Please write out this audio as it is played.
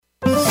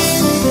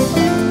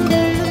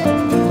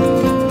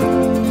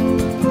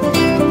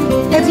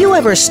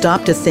ever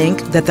stop to think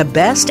that the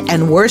best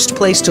and worst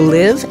place to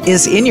live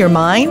is in your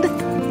mind?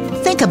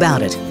 Think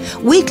about it.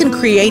 We can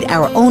create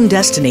our own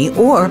destiny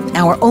or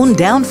our own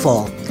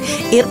downfall.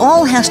 It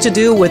all has to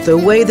do with the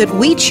way that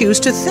we choose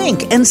to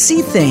think and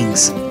see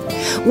things.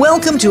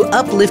 Welcome to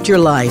Uplift Your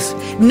Life,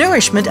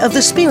 Nourishment of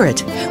the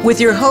Spirit, with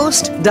your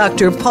host,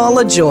 Dr.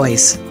 Paula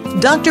Joyce.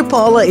 Dr.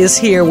 Paula is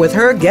here with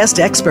her guest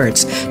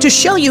experts to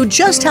show you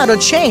just how to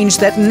change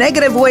that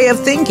negative way of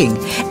thinking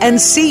and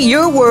see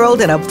your world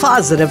in a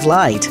positive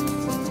light.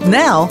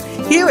 Now,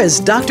 here is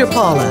Dr.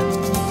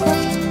 Paula.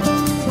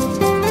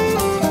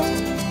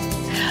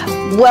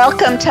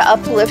 Welcome to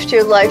Uplift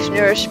Your Life,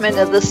 Nourishment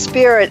of the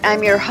Spirit.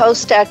 I'm your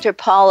host, Dr.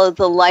 Paula,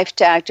 the Life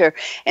Doctor,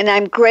 and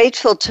I'm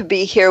grateful to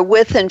be here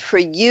with and for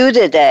you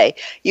today.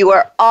 You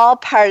are all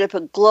part of a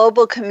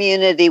global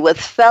community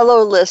with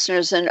fellow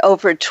listeners in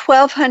over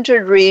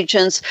 1,200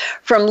 regions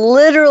from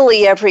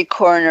literally every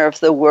corner of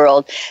the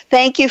world.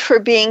 Thank you for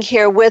being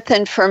here with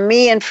and for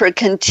me and for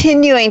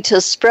continuing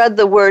to spread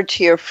the word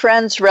to your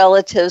friends,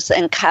 relatives,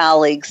 and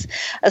colleagues.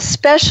 A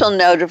special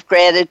note of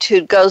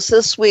gratitude goes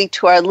this week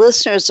to our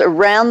listeners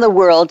around the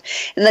world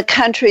in the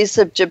countries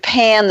of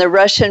Japan, the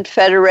Russian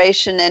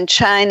Federation, and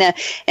China,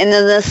 and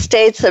in the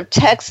states of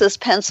Texas,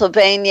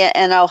 Pennsylvania,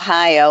 and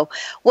Ohio.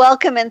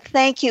 Welcome and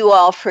thank you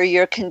all for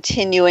your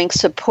continuing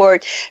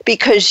support.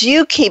 Because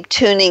you keep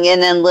tuning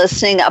in and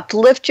listening,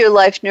 Uplift Your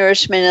Life,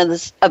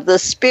 Nourishment of the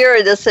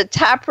Spirit is a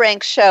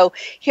top-ranked show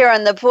here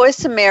on the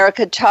Voice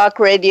America Talk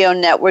Radio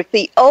Network,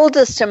 the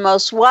oldest and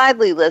most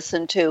widely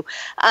listened to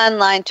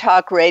online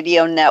talk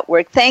radio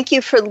network. Thank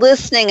you for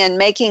listening and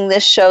making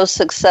this show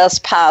successful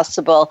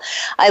possible.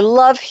 I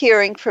love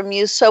hearing from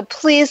you, so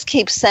please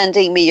keep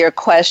sending me your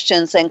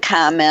questions and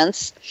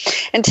comments.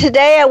 And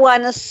today I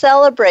want to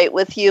celebrate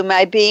with you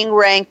my being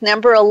ranked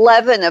number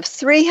 11 of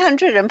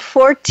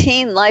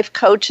 314 life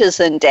coaches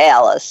in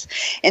Dallas.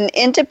 An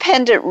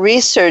independent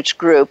research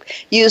group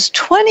used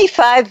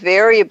 25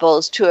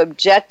 variables to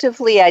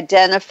objectively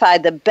identify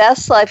the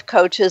best life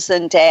coaches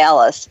in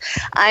Dallas.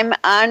 I'm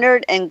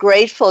honored and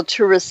grateful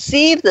to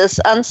receive this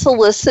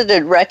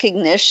unsolicited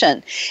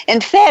recognition.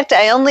 In fact,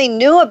 I only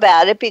knew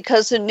about it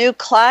because a new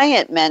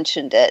client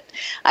mentioned it.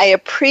 I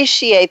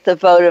appreciate the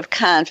vote of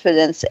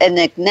confidence and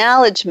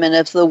acknowledgement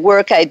of the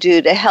work I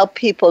do to help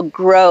people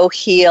grow,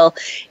 heal,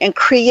 and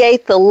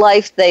create the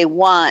life they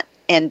want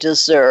and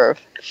deserve.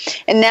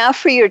 And now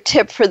for your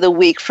tip for the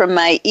week from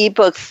my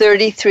ebook,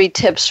 33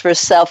 Tips for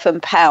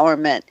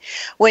Self-Empowerment.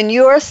 When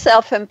you're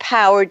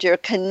self-empowered, you're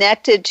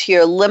connected to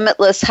your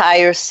limitless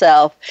higher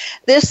self.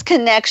 This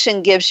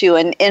connection gives you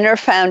an inner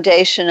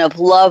foundation of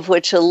love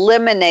which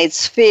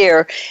eliminates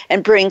fear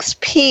and brings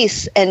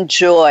peace and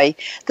joy.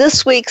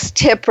 This week's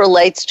tip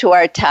relates to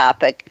our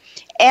topic.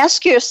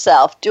 Ask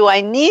yourself, do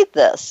I need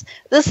this?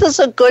 This is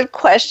a good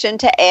question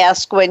to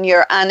ask when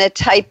you're on a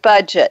tight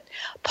budget.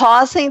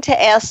 Pausing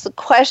to ask the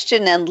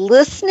question and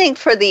listening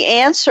for the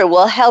answer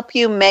will help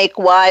you make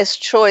wise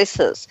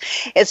choices.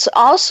 It's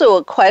also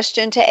a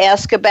question to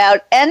ask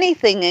about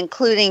anything,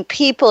 including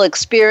people,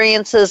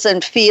 experiences,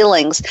 and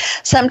feelings.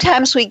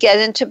 Sometimes we get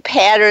into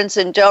patterns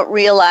and don't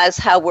realize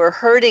how we're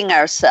hurting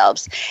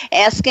ourselves.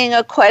 Asking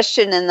a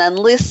question and then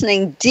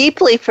listening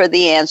deeply for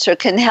the answer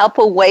can help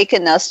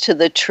awaken us to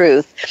the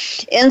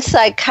truth.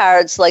 Insight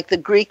cards like the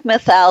Greek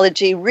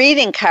mythology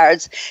reading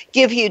cards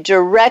give you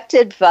direct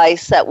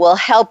advice that will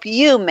help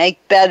you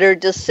make better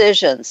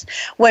decisions.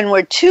 When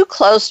we're too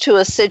close to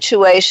a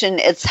situation,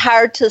 it's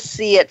hard to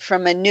see it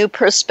from a new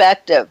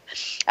perspective.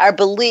 Our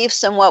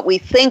beliefs and what we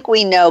think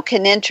we know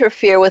can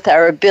interfere with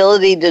our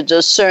ability to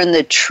discern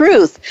the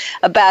truth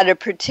about a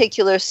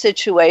particular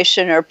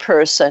situation or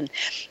person.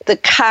 The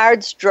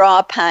cards draw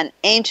upon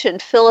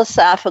ancient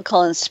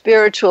philosophical and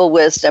spiritual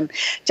wisdom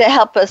to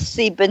help us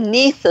see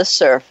beneath the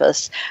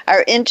surface.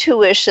 Our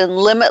intuition,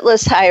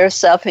 limitless higher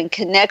self, and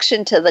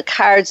connection to the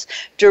cards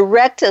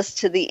direct us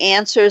to the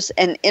answers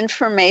and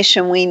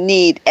information we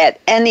need at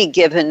any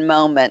given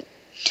moment.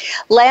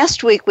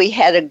 Last week we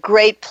had a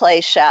great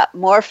play shop,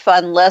 more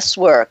fun, less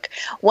work.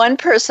 One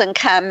person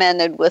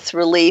commented with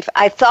relief,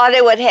 I thought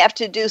I would have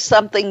to do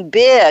something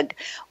big.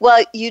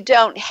 Well, you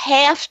don't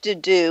have to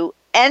do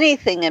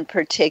anything in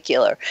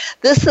particular.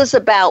 This is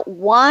about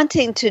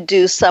wanting to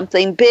do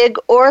something big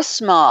or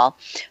small.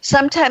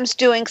 Sometimes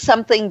doing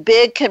something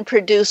big can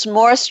produce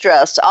more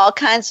stress. All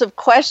kinds of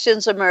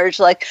questions emerge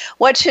like,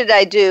 what should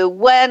I do,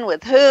 when,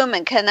 with whom,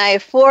 and can I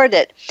afford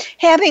it?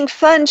 Having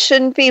fun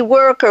shouldn't be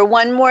work or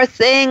one more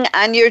thing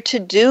on your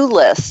to-do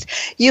list.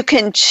 You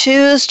can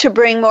choose to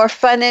bring more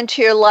fun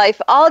into your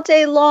life all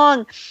day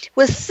long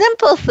with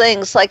simple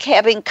things like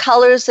having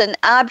colors and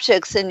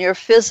objects in your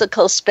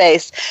physical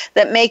space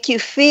that make you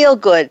feel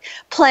good,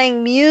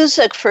 playing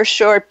music for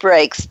short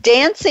breaks,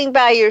 dancing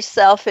by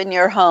yourself in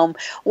your home,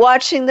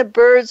 watching the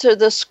birds or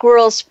the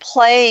squirrels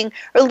playing,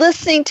 or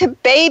listening to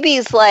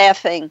babies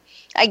laughing.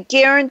 I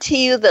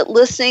guarantee you that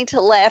listening to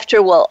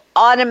laughter will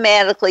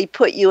automatically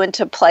put you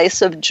into a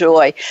place of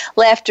joy.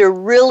 Laughter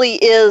really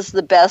is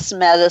the best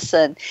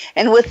medicine.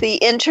 And with the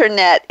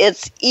internet,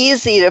 it's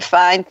easy to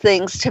find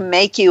things to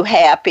make you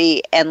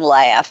happy and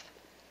laugh.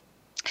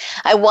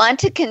 I want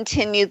to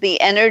continue the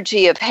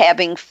energy of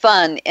having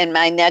fun in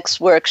my next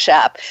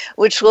workshop,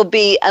 which will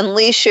be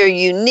Unleash Your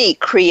Unique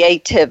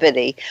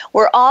Creativity.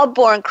 We're all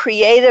born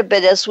creative,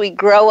 but as we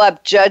grow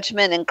up,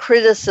 judgment and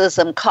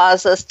criticism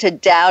cause us to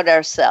doubt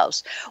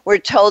ourselves. We're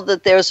told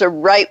that there's a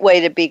right way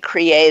to be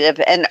creative,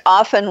 and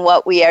often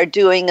what we are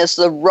doing is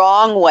the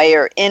wrong way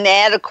or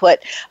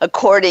inadequate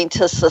according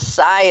to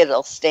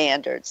societal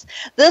standards.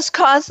 This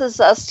causes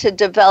us to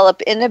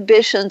develop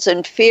inhibitions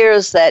and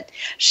fears that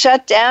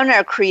shut down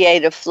our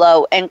creative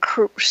flow and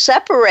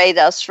separate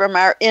us from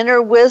our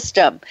inner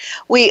wisdom.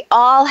 We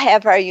all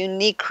have our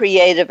unique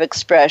creative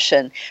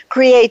expression.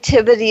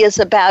 Creativity is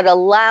about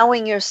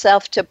allowing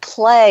yourself to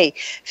play,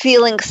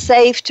 feeling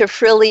safe to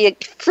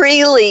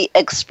freely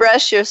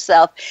express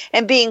yourself,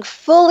 and being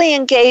fully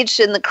engaged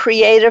in the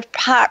creative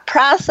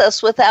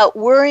process without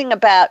worrying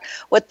about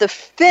what the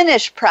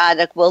finished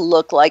product will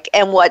look like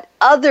and what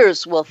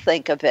others will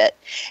think of it.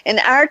 In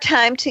our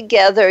time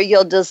together,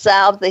 you'll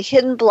dissolve the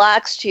hidden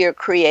blocks to your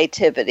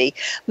creativity,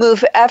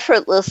 move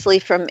effortlessly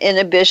from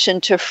inhibition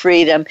to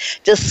freedom,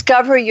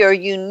 discover your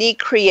unique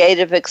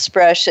creative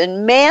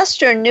expression,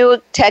 master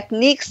new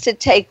techniques to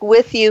take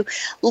with you,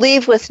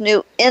 leave with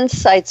new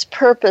insights,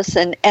 purpose,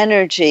 and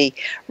energy,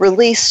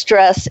 release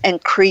stress,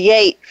 and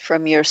create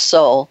from your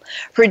soul.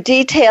 For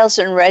details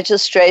and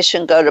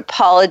registration, go to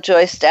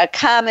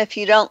paulajoyce.com. If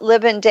you don't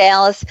live in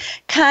Dallas,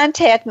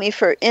 contact me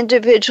for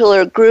individual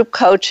or group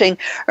coaching,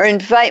 or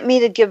invite me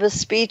to give a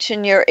speech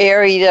in your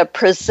area to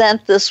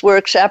present this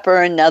workshop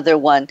or another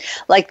one,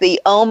 like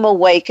the Om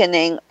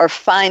Awakening or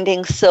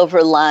Finding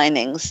Silver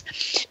Linings.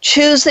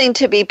 Choosing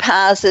to be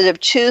positive,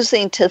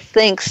 choosing to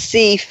think,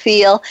 see,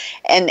 feel,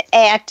 and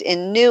act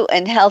in new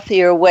and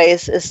healthier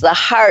ways is the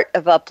heart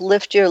of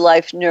Uplift Your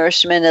Life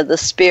Nourishment of the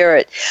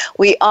Spirit.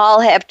 We all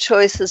have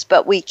choices,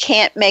 but we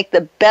can't make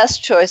the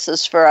best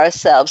choices for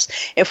ourselves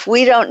if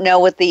we don't know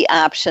what the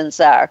options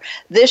are.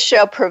 This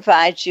show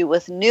provides you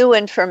with new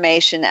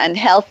information on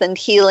health and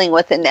healing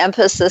with an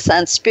emphasis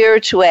on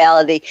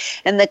spirituality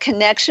and the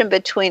connection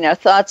between our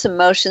thoughts,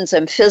 emotions,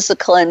 and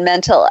physical and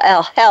mental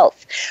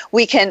health.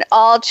 We can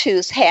all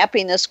choose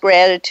happiness,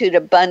 gratitude,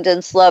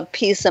 abundance, love,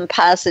 peace, and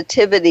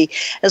positivity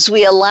as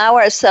we allow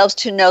ourselves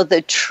to know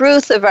the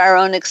truth of our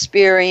own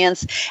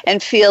experience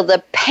and feel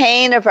the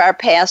pain of our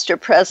past or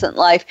present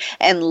life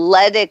and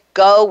let it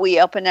go. We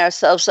open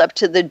ourselves up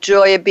to the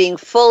joy of being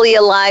fully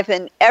alive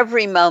in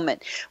every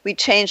moment. We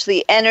change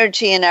the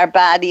energy in our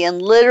body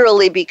and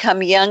literally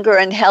become younger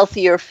and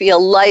healthier, feel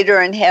lighter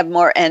and have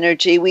more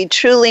energy. We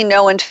truly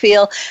know and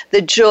feel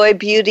the joy,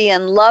 beauty,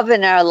 and love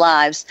in our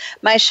lives.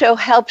 My show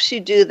helps you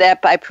do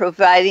that by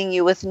providing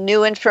you with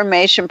new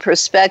information,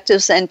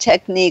 perspectives, and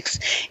techniques,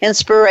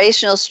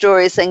 inspirational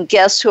stories, and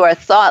guests who are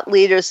thought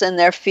leaders in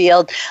their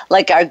field,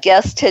 like our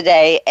guest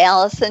today,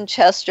 Allison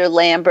Chester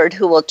Lambert,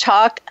 who will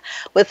talk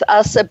with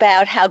us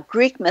about how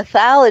Greek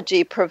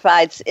mythology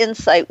provides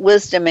insight,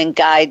 wisdom, and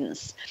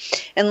guidance.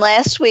 In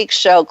last week's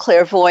show,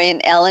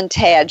 clairvoyant Ellen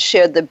Tadd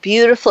shared the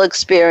beautiful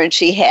experience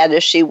she had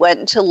as she went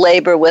into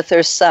labor with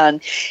her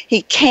son.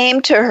 He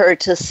came to her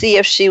to see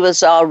if she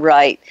was all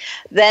right.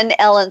 Then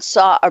Ellen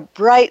saw a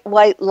bright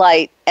white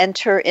light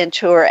enter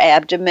into her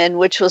abdomen,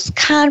 which was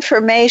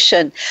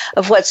confirmation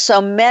of what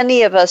so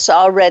many of us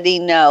already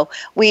know.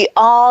 We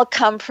all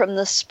come from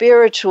the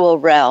spiritual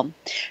realm.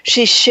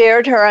 She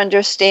shared her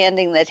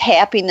understanding that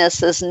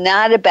happiness is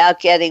not about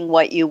getting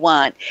what you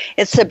want.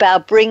 It's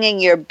about bringing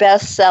your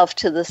best self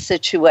to the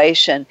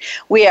situation.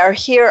 We are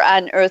here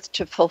on earth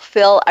to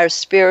fulfill our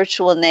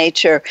spiritual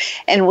nature,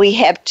 and we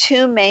have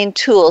two main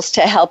tools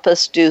to help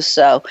us do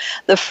so.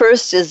 The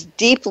first is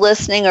deep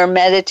listening or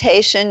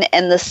meditation,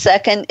 and the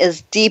second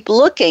is deep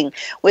looking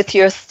with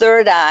your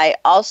third eye,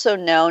 also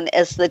known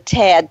as the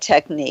TAD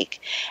technique.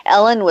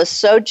 Ellen was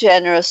so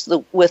generous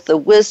with the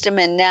wisdom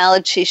and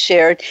knowledge she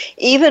shared,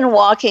 even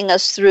walking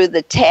us through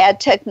the TAD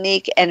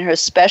technique and her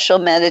special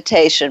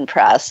meditation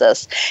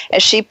process.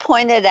 As she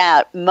pointed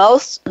out,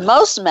 most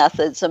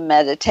methods of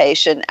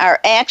meditation are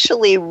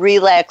actually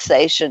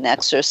relaxation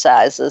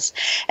exercises.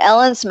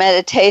 Ellen's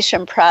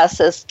meditation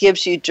process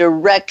gives you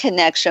direct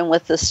connection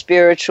with the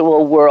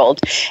spiritual world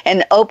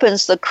and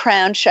opens the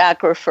crown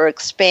chakra for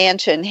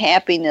expansion,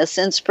 happiness,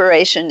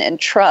 inspiration, and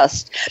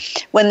trust.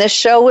 When the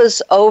show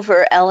was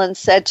over, Ellen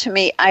said to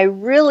me, "I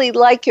really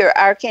like your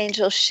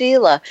Archangel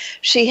Sheila.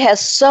 She has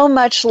so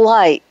much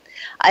light."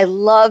 I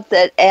love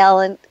that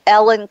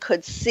Ellen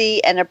could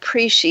see and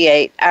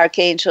appreciate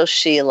Archangel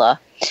Sheila.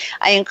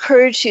 I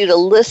encourage you to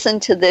listen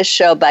to this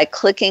show by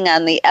clicking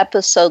on the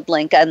episode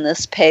link on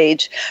this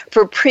page.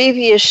 For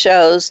previous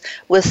shows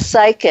with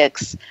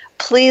psychics,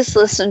 please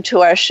listen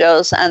to our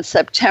shows on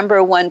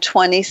September 1,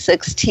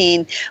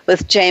 2016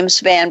 with James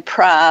Van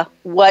Praagh,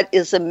 What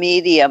is a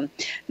Medium?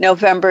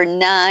 November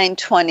 9,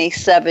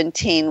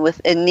 2017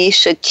 with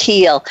Anisha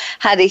Keel,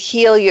 How to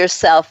Heal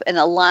Yourself and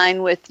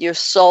Align with Your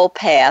Soul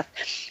Path.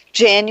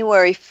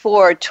 January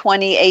 4,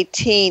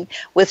 2018,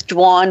 with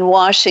Dwan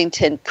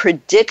Washington,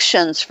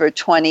 predictions for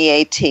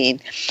 2018.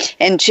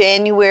 And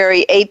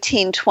January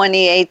 18,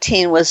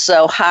 2018, was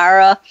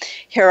Zohara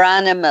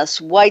Hieronymus,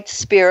 White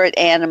Spirit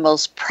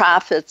Animals,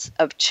 Prophets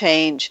of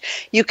Change.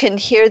 You can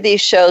hear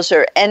these shows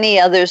or any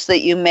others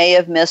that you may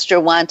have missed or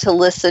want to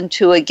listen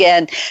to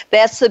again.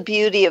 That's the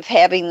beauty of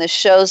having the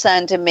shows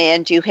on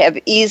demand. You have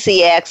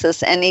easy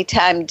access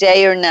anytime,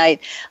 day or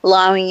night,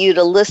 allowing you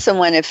to listen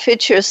when it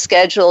fits your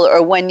schedule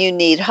or when you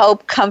need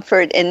hope,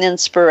 comfort, and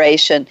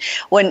inspiration.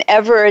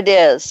 Whenever it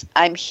is,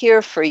 I'm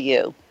here for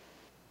you.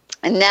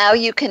 And now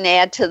you can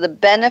add to the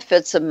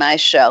benefits of my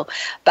show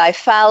by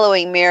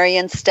following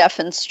Marian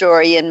Steffen's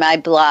story in my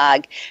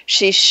blog.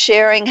 She's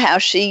sharing how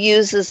she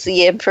uses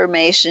the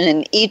information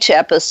in each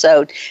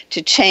episode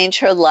to change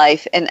her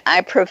life, and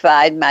I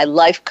provide my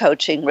life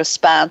coaching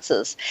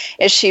responses.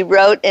 As she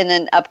wrote in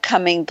an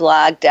upcoming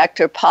blog,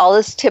 Dr.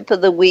 Paula's tip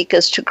of the week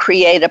is to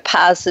create a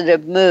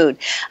positive mood.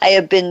 I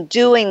have been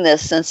doing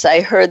this since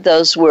I heard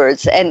those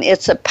words, and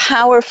it's a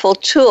powerful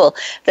tool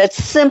that's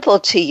simple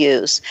to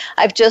use.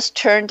 I've just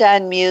turned on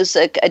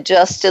music,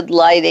 adjusted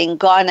lighting,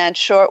 gone on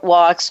short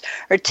walks,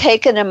 or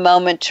taken a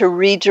moment to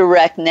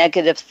redirect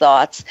negative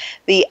thoughts.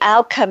 The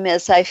outcome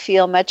is I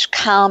feel much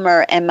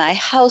calmer and my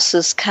house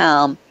is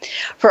calm.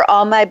 For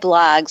all my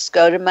blogs,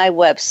 go to my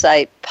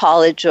website,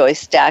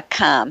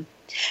 paulajoyce.com.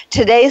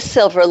 Today's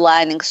silver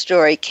lining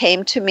story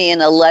came to me in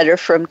a letter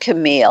from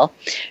Camille.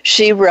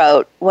 She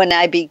wrote, "When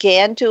I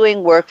began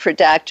doing work for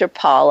Dr.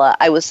 Paula,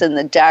 I was in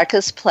the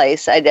darkest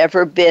place I'd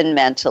ever been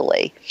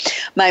mentally.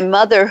 My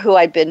mother, who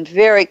I'd been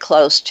very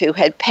close to,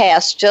 had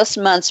passed just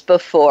months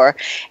before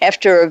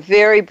after a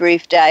very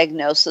brief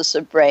diagnosis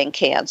of brain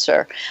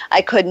cancer.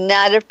 I could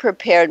not have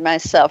prepared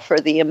myself for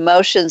the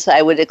emotions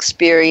I would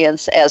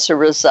experience as a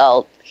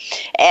result.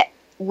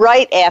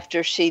 Right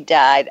after she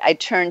died, I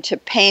turned to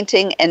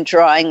painting and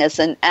drawing as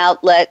an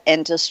outlet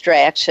and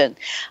distraction.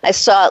 I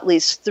saw at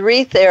least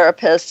 3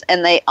 therapists,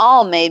 and they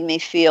all made me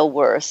feel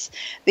worse.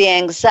 The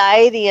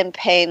anxiety and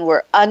pain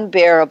were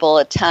unbearable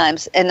at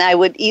times, and I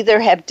would either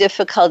have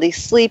difficulty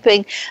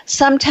sleeping,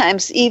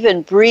 sometimes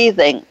even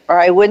breathing, or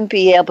I wouldn't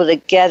be able to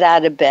get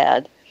out of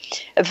bed.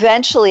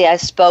 Eventually, I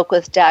spoke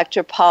with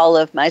Dr.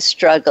 Paula of my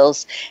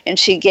struggles, and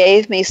she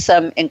gave me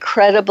some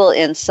incredible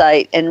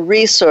insight and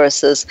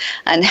resources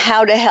on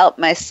how to help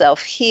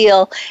myself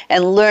heal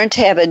and learn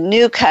to have a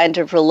new kind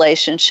of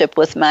relationship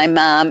with my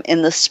mom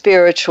in the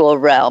spiritual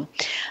realm.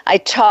 I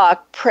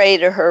talk, pray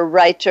to her,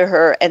 write to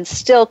her, and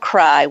still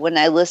cry when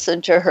I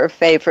listen to her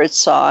favorite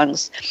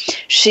songs.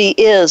 She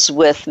is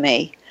with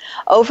me.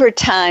 Over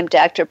time,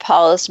 Dr.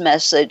 Paula's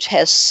message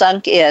has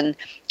sunk in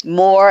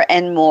more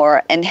and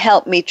more and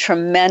helped me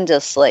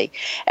tremendously.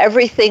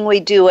 Everything we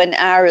do and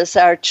are is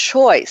our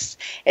choice.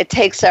 It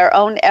takes our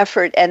own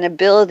effort and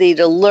ability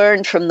to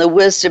learn from the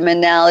wisdom and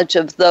knowledge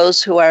of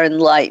those who are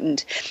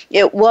enlightened.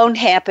 It won't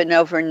happen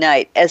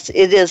overnight, as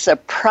it is a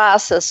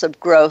process of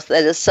growth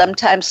that is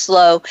sometimes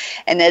slow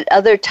and at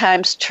other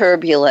times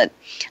turbulent.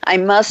 I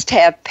must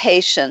have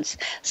patience,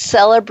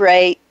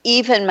 celebrate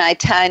even my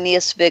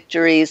tiniest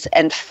victories,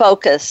 and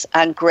focus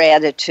on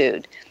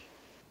gratitude.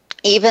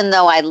 Even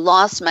though I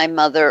lost my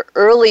mother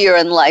earlier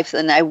in life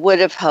than I would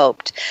have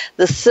hoped,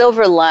 the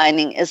silver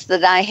lining is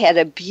that I had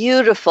a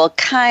beautiful,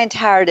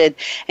 kind-hearted,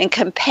 and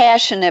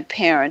compassionate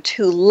parent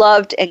who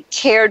loved and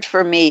cared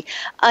for me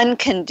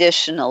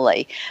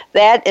unconditionally.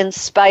 That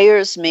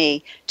inspires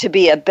me to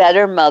be a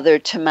better mother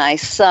to my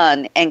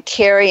son and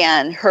carry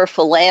on her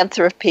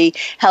philanthropy,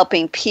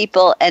 helping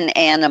people and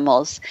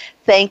animals.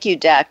 Thank you,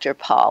 Dr.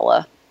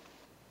 Paula."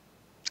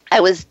 I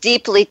was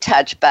deeply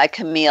touched by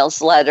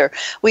Camille's letter.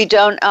 We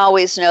don't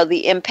always know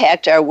the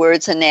impact our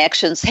words and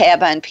actions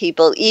have on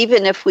people.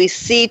 Even if we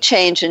see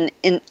change in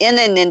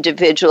an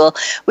individual,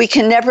 we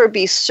can never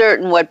be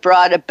certain what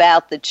brought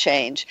about the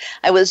change.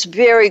 I was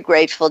very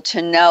grateful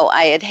to know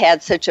I had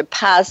had such a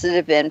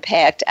positive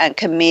impact on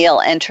Camille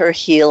and her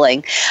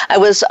healing. I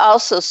was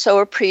also so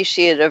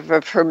appreciative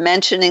of her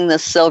mentioning the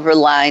silver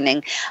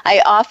lining.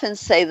 I often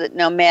say that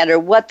no matter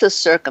what the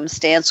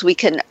circumstance, we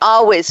can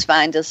always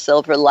find a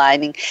silver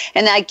lining.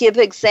 And I give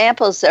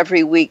examples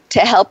every week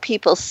to help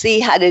people see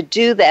how to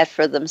do that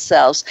for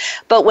themselves.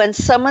 But when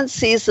someone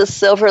sees the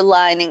silver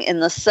lining in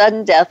the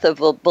sudden death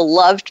of a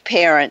beloved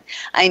parent,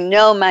 I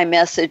know my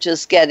message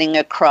is getting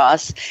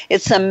across.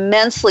 It's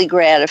immensely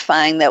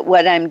gratifying that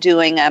what I'm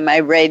doing on my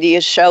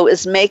radio show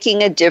is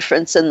making a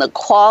difference in the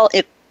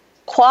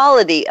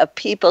quality of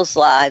people's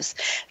lives.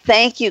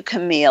 Thank you,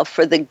 Camille,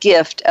 for the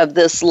gift of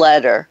this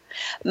letter.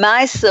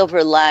 My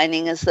silver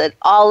lining is that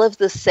all of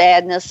the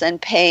sadness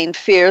and pain,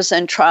 fears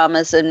and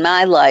traumas in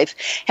my life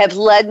have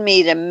led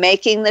me to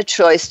making the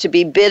choice to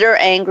be bitter,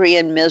 angry,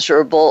 and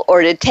miserable,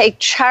 or to take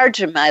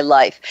charge of my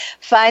life,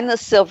 find the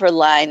silver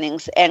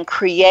linings, and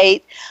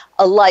create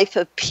a life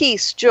of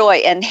peace, joy,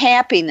 and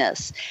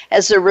happiness.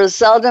 As a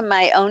result of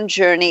my own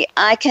journey,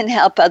 I can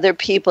help other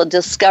people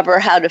discover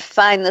how to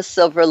find the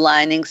silver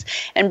linings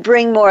and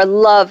bring more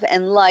love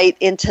and light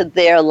into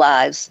their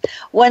lives.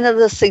 One of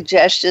the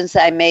suggestions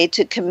I made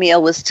to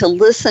Camille was to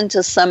listen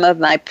to some of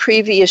my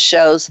previous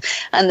shows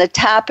on the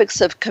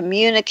topics of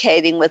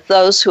communicating with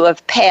those who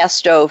have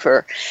passed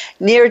over,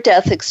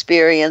 near-death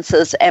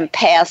experiences, and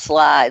past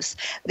lives.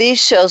 These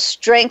shows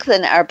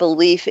strengthen our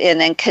belief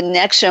in and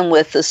connection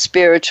with the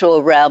spiritual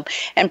realm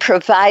and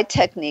provide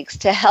techniques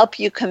to help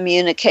you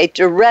communicate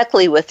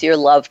directly with your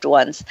loved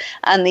ones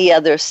on the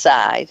other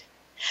side.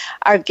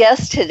 Our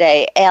guest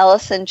today,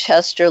 Allison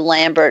Chester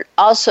Lambert,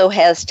 also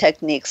has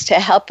techniques to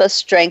help us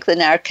strengthen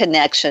our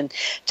connection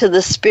to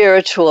the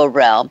spiritual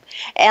realm.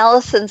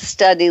 Allison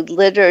studied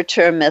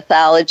literature and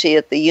mythology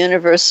at the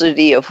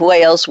University of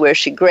Wales, where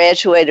she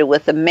graduated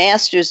with a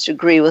master's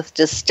degree with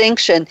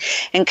distinction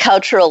in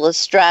cultural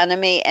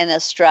astronomy and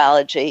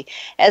astrology.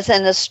 As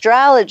an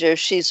astrologer,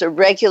 she's a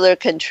regular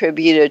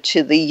contributor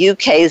to the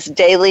UK's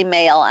Daily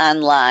Mail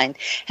Online,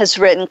 has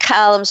written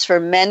columns for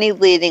many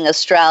leading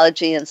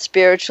astrology and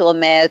spiritual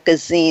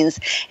magazines,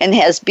 and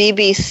has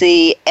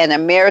BBC and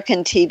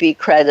American TV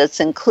credits,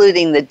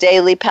 including the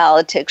Daily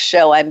Politics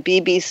show on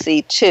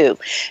BBC Two.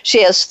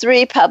 She has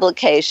 3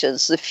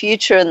 publications, The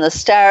Future and the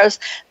Stars,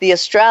 the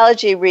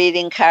Astrology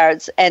Reading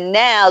Cards, and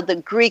now the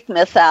Greek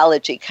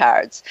Mythology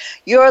Cards.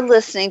 You're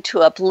listening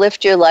to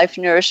Uplift Your Life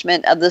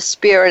Nourishment of the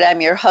Spirit.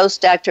 I'm your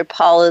host, Dr.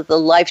 Paula, the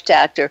Life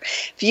Doctor.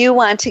 If you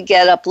want to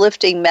get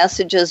uplifting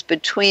messages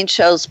between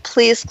shows,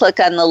 please click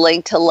on the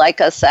link to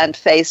like us on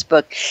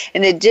Facebook.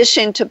 In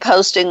addition to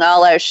posting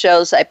all our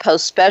shows, I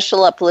post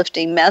special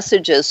uplifting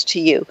messages to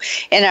you.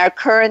 In our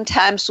current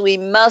times, we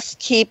must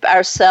keep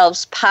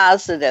ourselves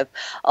positive.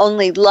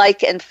 Only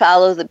like and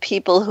follow the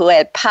people who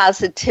add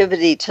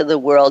positivity to the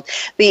world.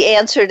 The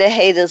answer to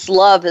hate is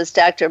love, as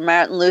Dr.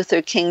 Martin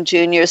Luther King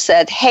Jr.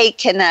 said. Hate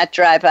cannot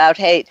drive out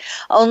hate.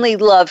 Only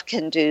love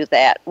can do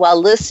that. While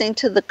listening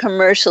to the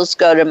commercials,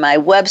 go to my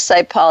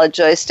website,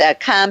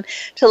 paulajoyce.com,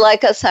 to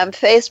like us on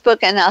Facebook,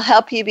 and I'll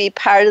help you be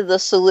part of the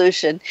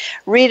solution.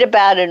 Read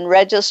about and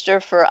register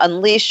for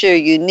Unleash Your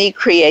Unique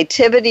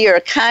Creativity,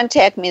 or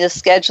contact me to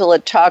schedule a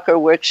talk or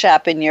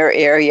workshop in your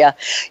area.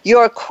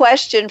 Your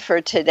question for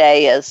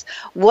today is,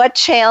 what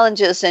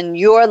challenges in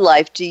your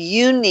life do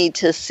you need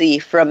to see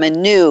from a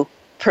new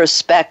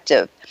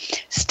perspective?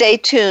 Stay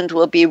tuned.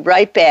 We'll be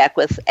right back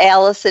with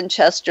Allison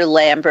Chester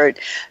Lambert,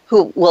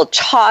 who will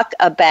talk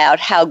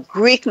about how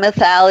Greek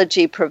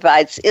mythology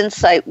provides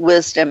insight,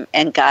 wisdom,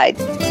 and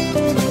guidance.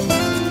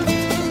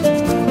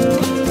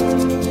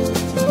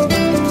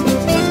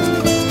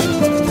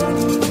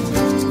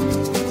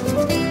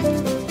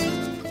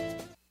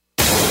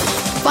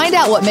 Find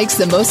out what makes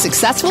the most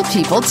successful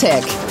people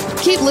tick.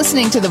 Keep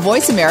listening to the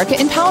Voice America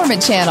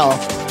Empowerment Channel.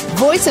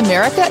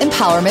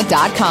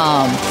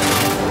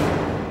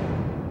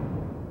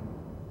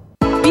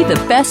 VoiceAmericaEmpowerment.com. Be the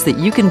best that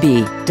you can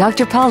be.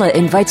 Dr. Paula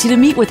invites you to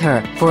meet with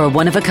her for a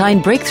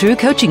one-of-a-kind breakthrough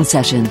coaching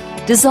session.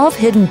 Dissolve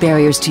hidden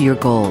barriers to your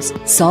goals,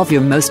 solve your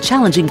most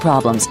challenging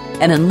problems,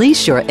 and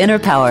unleash your inner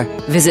power.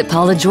 Visit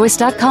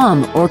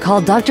paulajoyce.com or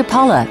call Dr.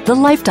 Paula, the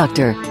Life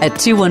Doctor, at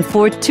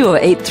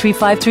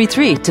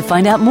 214-208-3533 to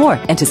find out more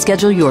and to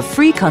schedule your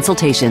free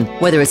consultation.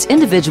 Whether it's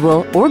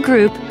individual or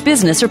group,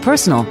 business or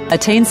personal,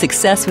 attain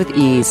success with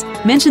ease.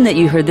 Mention that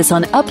you heard this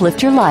on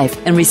Uplift Your Life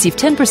and receive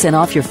 10%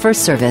 off your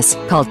first service.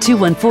 Call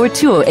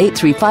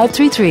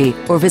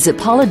 214-208-3533 or visit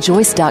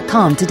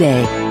paulajoyce.com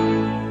today.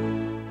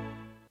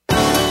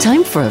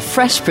 Time for a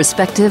fresh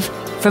perspective.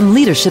 From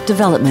leadership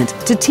development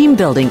to team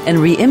building and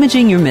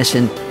re-imaging your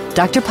mission,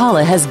 Dr.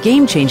 Paula has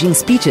game-changing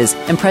speeches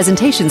and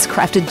presentations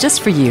crafted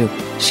just for you.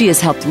 She has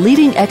helped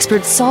leading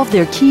experts solve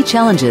their key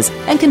challenges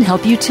and can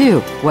help you too,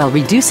 while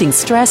reducing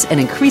stress and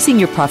increasing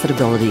your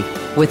profitability.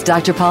 With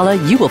Dr. Paula,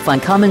 you will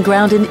find common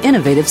ground and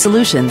innovative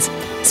solutions.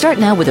 Start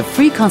now with a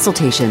free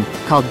consultation.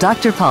 Call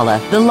Dr.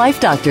 Paula, the Life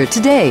Doctor,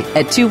 today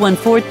at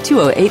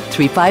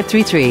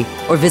 214-208-3533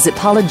 or visit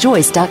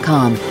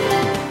paulajoyce.com.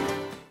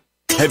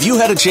 Have you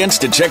had a chance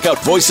to check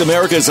out Voice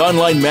America's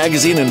online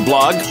magazine and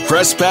blog,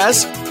 Press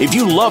Pass? If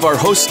you love our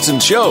hosts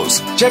and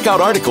shows, check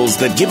out articles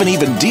that give an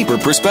even deeper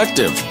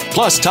perspective.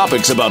 Plus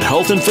topics about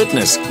health and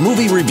fitness,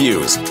 movie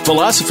reviews,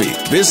 philosophy,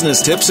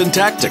 business tips and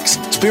tactics,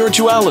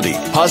 spirituality,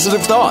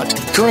 positive thought,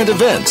 current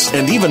events,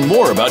 and even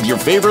more about your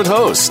favorite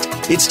host.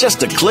 It's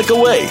just a click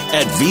away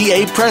at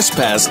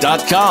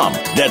vapresspass.com.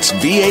 That's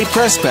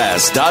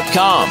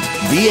vapresspass.com.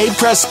 VA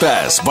Press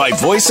Pass by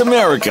Voice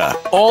America.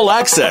 All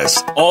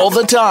access, all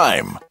the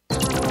time.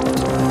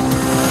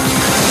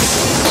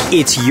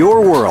 It's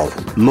your world.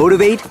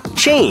 Motivate,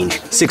 change,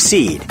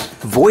 succeed.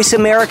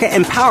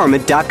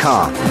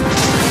 VoiceAmericaEmpowerment.com.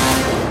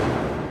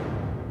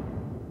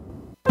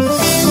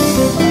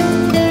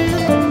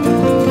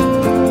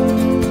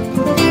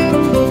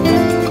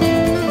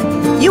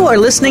 You are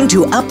listening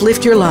to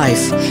Uplift Your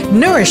Life,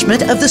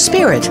 Nourishment of the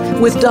Spirit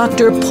with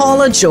Dr.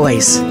 Paula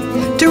Joyce.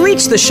 To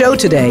reach the show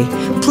today,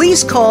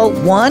 please call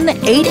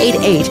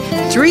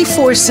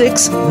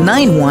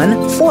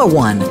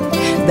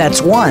 1-888-346-9141.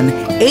 That's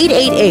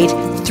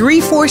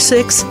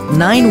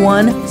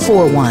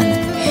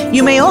 1-888-346-9141.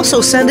 You may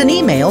also send an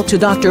email to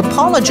Dr.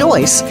 Paula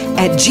Joyce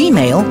at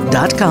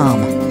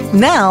gmail.com.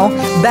 Now,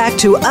 back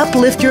to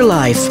Uplift Your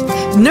Life,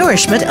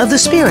 Nourishment of the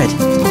Spirit.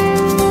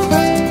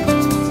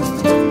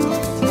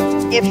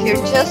 If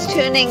you're just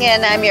tuning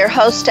in, I'm your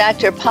host,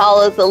 Dr.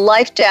 Paula, the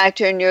Life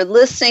Doctor, and you're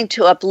listening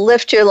to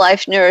Uplift Your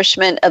Life,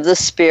 Nourishment of the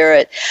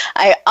Spirit.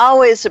 I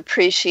always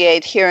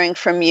appreciate hearing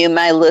from you,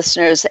 my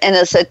listeners, and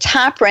as a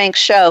top-ranked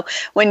show,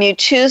 when you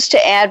choose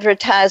to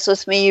advertise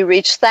with me, you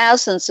reach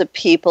thousands of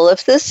people.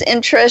 If this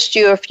interests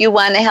you, or if you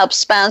want to help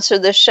sponsor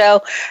the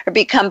show or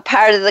become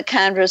part of the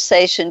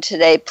conversation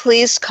today,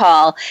 please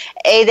call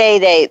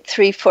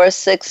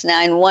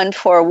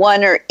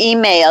 888-346-9141 or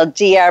email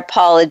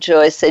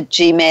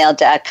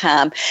drpaulajoyce@gmail.com.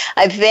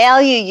 I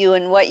value you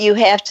and what you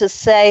have to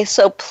say,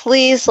 so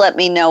please let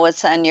me know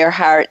what's on your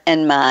heart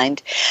and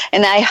mind.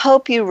 And I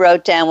hope you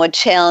wrote down what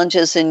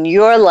challenges in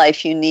your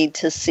life you need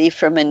to see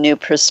from a new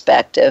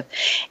perspective.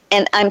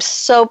 And I'm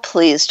so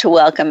pleased to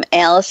welcome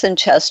Allison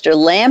Chester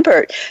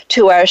Lambert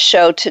to our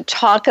show to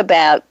talk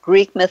about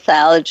Greek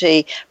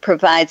mythology,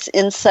 provides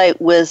insight,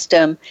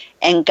 wisdom,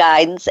 and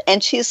guidance.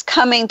 And she's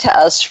coming to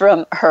us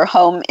from her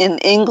home in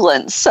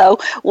England. So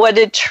what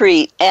a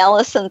treat.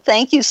 Allison,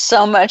 thank you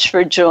so much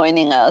for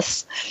joining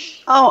us.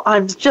 Oh,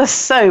 I'm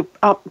just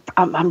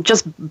I'm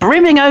just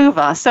brimming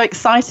over. So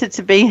excited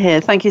to be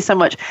here. Thank you so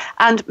much.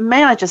 And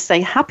may I just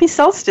say happy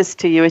solstice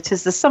to you. It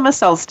is the summer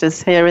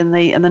solstice here in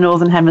the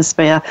Northern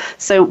Hemisphere.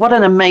 So what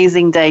an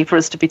amazing day for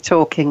us to be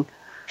talking.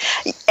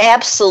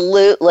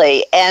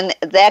 Absolutely. And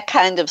that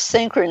kind of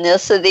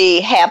synchronicity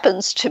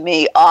happens to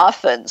me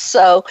often.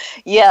 So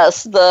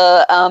yes,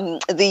 the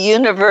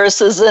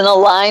universe is in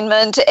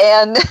alignment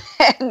and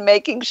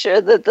making sure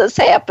that this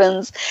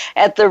happens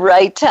at the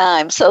right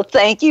time. So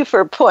thank you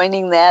for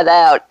pointing that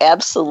out.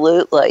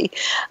 Absolutely.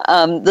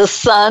 The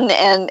sun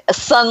and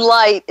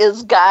sunlight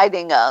is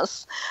guiding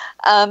us.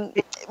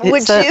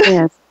 Would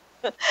you?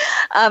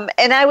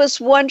 And I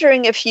was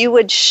wondering if you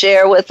would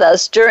share with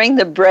us, during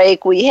the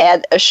break, we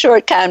had a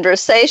short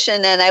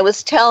conversation, and I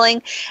was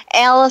telling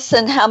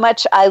Allison how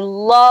much I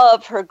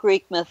love her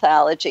Greek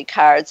mythology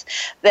cards,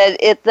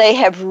 that they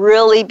have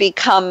really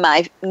become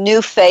my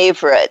new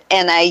favorite,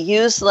 and I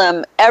use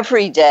them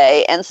every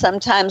day and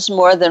sometimes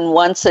more than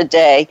once a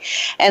day,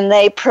 and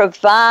they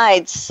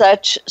provide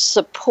such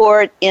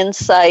support,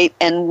 insight,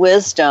 and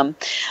wisdom.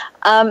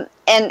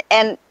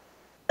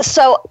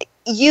 So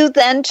you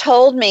then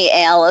told me,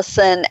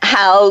 Allison,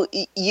 how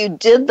you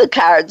did the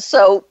cards.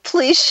 So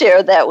please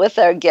share that with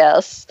our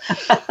guests.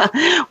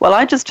 Well,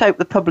 I just hope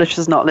the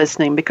publisher's not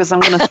listening, because I'm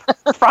going to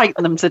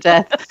frighten them to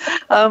death.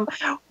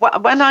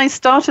 When I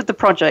started the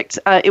project,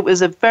 it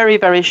was a very,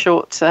 very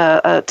short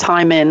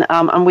time in,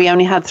 and we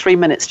only had 3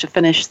 minutes to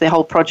finish the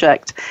whole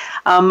project.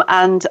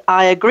 And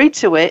I agreed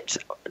to it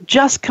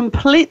just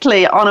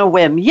completely on a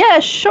whim. Yeah,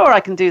 sure,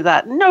 I can do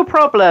that. No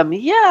problem.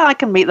 Yeah, I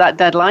can meet that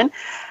deadline.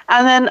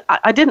 And then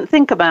I didn't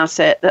think about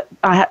it.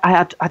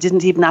 I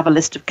didn't even have a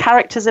list of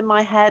characters in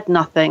my head,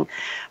 nothing.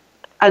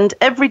 And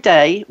every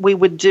day we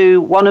would do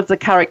one of the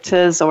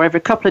characters, or every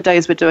couple of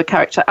days we'd do a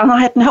character. And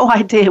I had no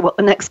idea what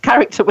the next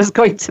character was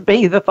going to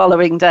be the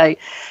following day.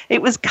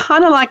 It was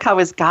kind of like I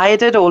was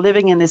guided or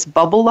living in this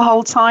bubble the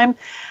whole time.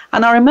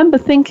 And I remember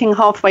thinking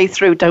halfway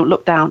through, don't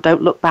look down,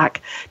 don't look back,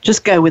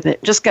 just go with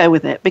it, just go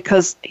with it.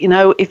 Because,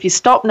 if you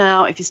stop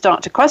now, if you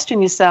start to question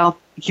yourself,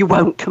 you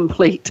won't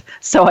complete.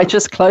 So I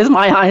just closed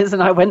my eyes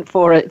and I went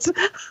for it.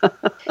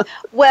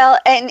 Well,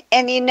 and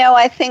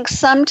I think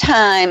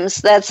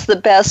sometimes that's the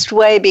best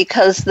way,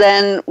 because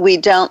then we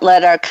don't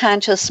let our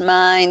conscious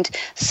mind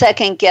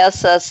second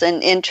guess us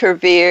and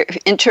interfere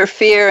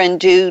and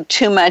do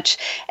too much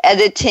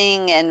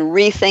editing and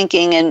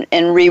rethinking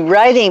and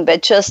rewriting,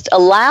 but just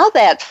allow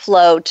that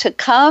flow to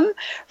come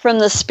from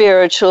the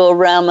spiritual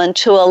realm and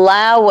to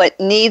allow what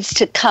needs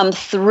to come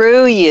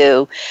through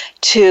you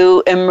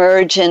to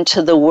emerge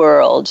into the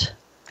world.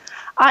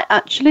 I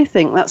actually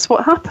think that's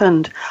what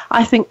happened.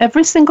 I think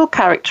every single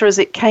character as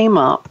it came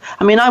up,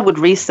 I would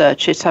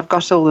research it, I've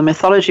got all the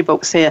mythology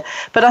books here,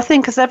 but I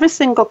think as every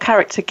single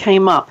character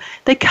came up,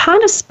 they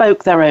kind of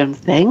spoke their own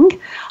thing.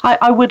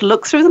 I would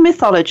look through the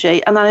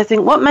mythology and then I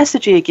think, what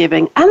message are you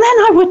giving? And then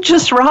I would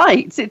just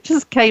write. It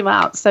just came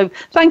out. So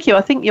thank you.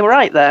 I think you're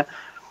right there.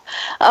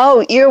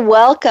 Oh, you're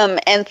welcome.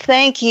 And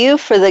thank you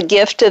for the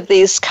gift of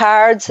these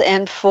cards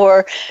and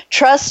for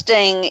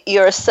trusting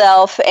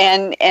yourself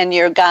and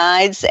your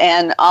guides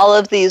and all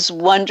of these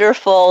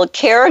wonderful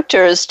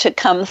characters to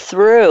come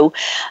through.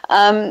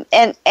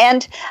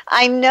 And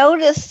I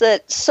notice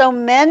that so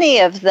many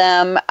of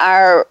them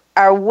are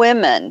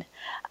women.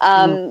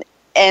 And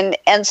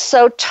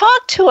so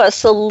talk to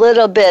us a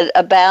little bit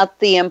about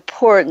the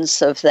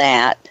importance of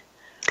that.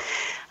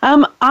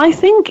 I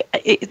think,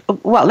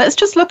 let's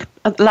just look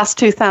at the last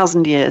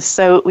 2,000 years.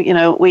 So,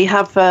 we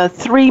have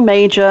 3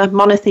 major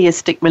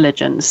monotheistic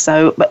religions,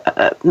 so,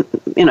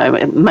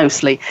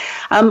 mostly.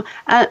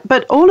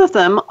 But all of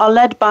them are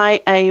led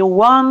by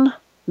one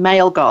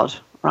male god.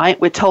 right?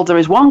 We're told there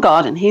is one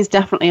God and he's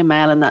definitely a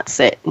male and that's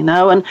it, you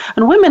know, and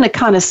women are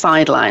kind of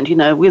sidelined, you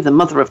know, we're the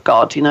mother of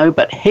God, you know,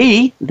 but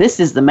this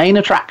is the main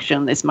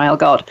attraction, this male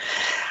God.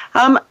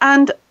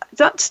 And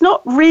that's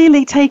not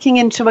really taking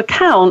into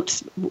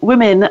account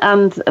women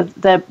and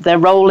their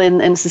role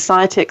in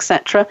society,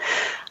 etc.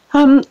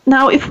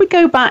 Now, if we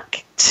go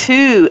back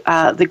to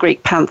the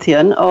Greek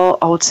pantheon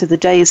or to the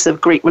days of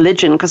Greek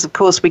religion, because of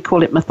course we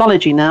call it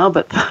mythology now,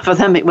 but for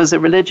them it was a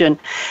religion.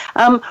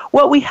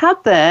 What we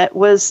had there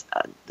was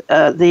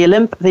the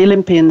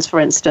Olympians, for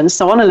instance.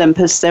 So on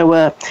Olympus there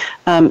were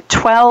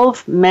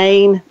 12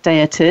 main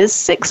deities,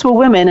 6 were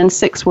women and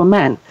 6 were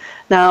men.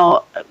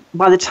 Now,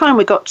 by the time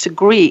we got to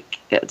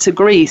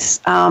Greece,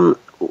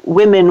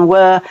 women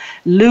were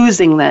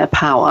losing their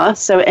power,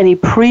 so any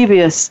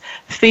previous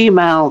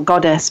female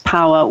goddess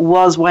power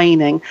was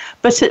waning,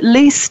 but at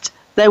least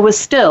there was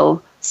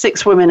still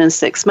 6 women and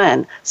 6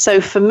 men. So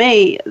for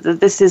me,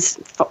 this is,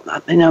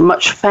 you know,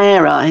 much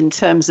fairer in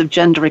terms of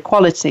gender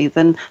equality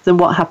than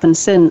what happened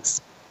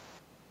since.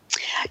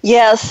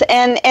 Yes,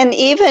 and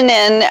even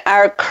in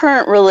our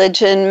current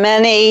religion,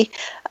 many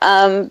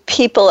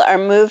people are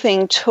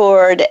moving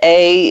toward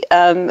a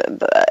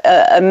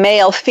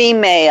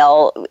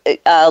male-female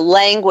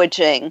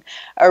languaging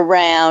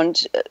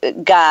around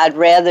God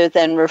rather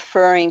than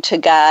referring to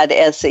God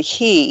as a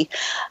he.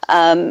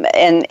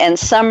 And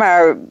some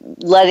are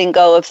letting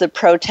go of the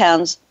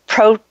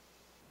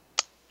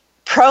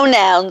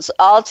pronouns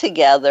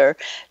altogether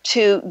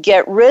to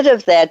get rid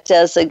of that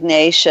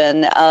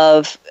designation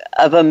of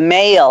a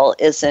male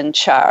is in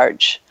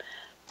charge.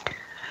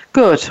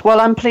 Good. Well,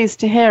 I'm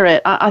pleased to hear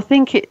it. I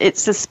think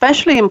it's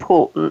especially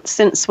important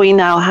since we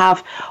now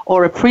have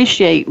or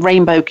appreciate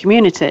rainbow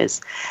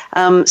communities.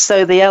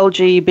 So the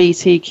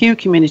LGBTQ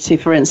community,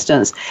 for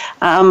instance,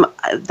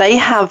 they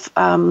have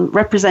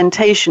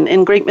representation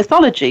in Greek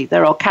mythology.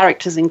 There are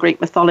characters in Greek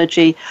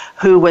mythology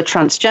who were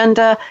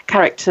transgender,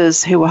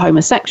 characters who were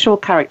homosexual,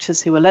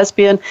 characters who were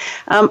lesbian.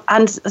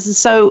 And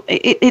so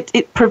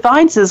it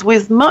provides us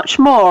with much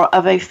more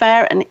of a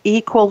fair and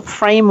equal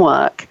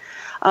framework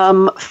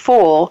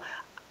for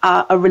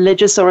a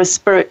religious or a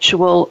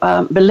spiritual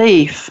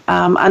belief.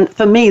 And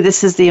for me,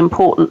 this is the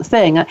important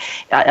thing.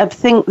 I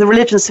think the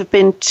religions have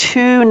been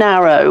too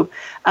narrow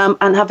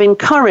and have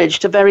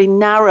encouraged a very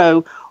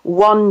narrow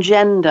one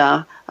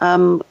gender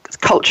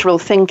cultural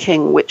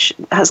thinking, which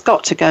has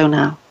got to go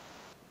now.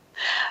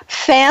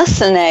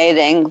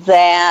 Fascinating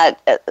that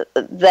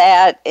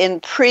in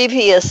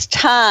previous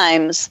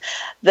times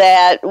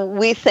that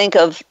we think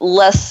of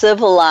less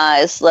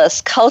civilized,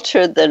 less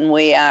cultured than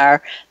we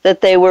are,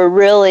 that they were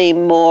really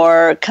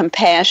more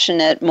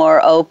compassionate,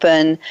 more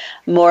open,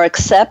 more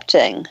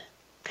accepting.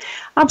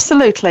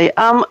 Absolutely.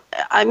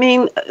 I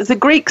mean, the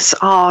Greeks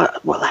are,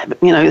 well,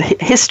 you know,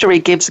 history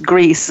gives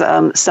Greece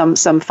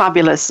some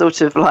fabulous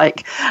sort of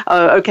like,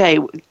 okay,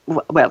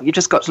 well, you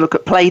just got to look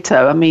at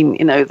Plato. I mean,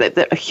 you know,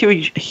 a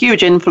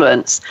huge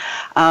influence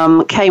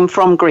came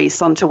from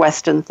Greece onto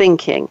Western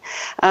thinking.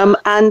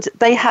 And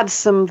they had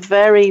some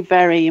very,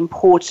 very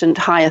important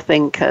higher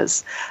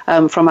thinkers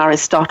from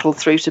Aristotle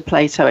through to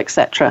Plato,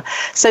 etc.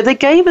 So they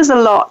gave us a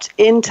lot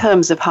in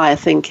terms of higher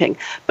thinking.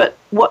 But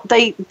what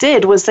they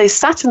did was they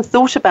sat and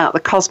thought about the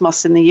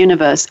cosmos in the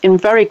universe in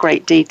very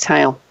great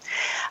detail.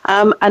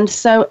 And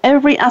so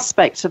every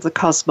aspect of the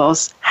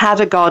cosmos had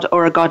a god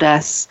or a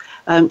goddess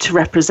to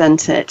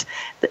represent it.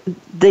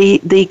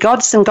 The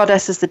gods and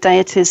goddesses, the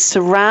deities,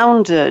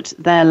 surrounded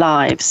their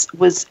lives.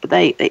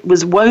 It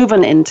was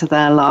woven into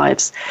their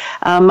lives.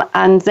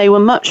 And they were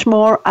much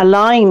more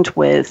aligned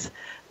with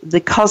the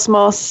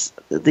cosmos,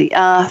 the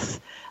earth,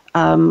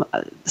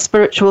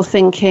 spiritual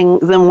thinking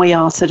than we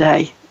are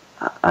today.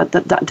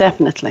 That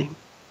definitely.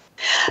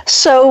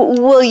 So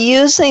will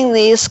using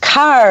these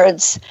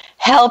cards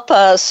help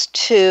us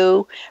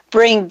to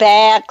bring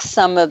back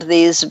some of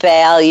these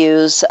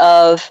values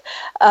of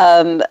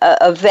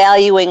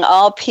valuing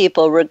all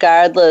people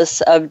regardless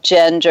of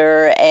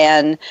gender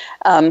and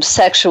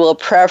sexual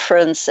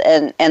preference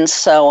and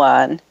so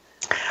on?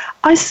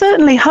 I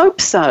certainly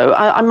hope so.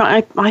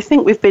 I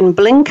think we've been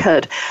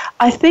blinkered.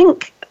 I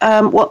think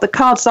what the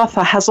cards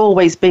offer has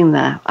always been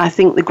there. I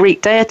think the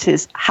Greek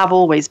deities have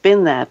always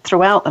been there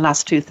throughout the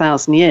last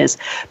 2,000 years.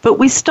 But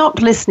we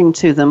stopped listening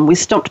to them. We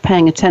stopped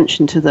paying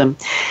attention to them.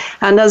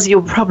 And as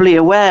you're probably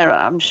aware,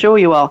 I'm sure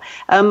you are,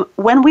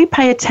 when we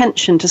pay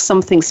attention to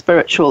something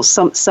spiritual,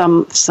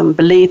 some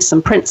belief,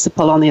 some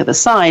principle on the other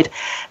side,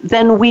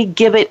 then we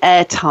give it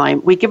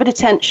airtime. We give it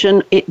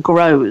attention. It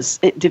grows.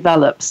 It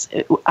develops.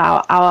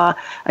 Our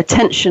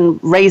attention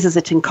raises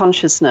it in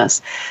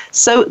consciousness.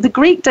 So the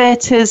Greek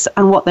deities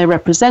and what they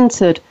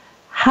represented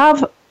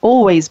have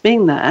always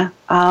been there.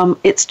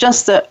 It's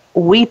just that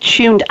we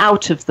tuned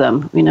out of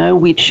them. You know,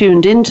 we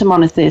tuned into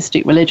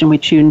monotheistic religion. We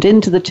tuned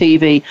into the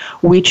TV.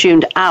 We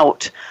tuned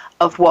out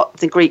of what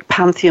the Greek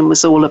pantheon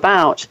was all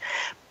about.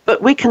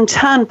 But we can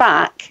turn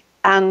back,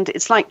 and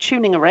it's like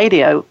tuning a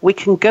radio. We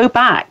can go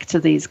back to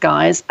these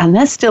guys, and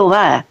they're still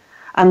there,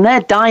 and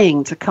they're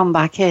dying to come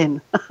back in.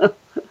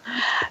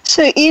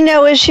 So,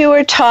 as you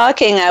were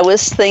talking, I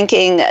was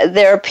thinking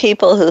there are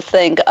people who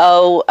think,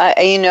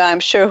 I'm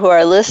sure who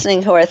are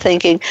listening who are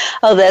thinking,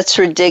 oh, that's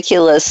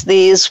ridiculous.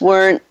 These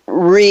weren't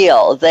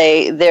real.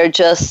 They're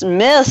just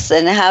myths.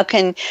 And how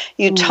can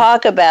you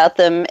talk about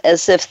them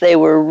as if they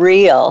were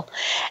real?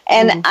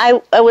 And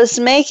I was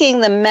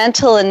making the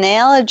mental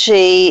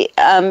analogy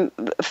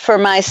for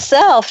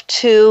myself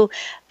to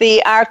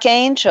the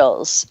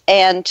archangels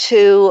and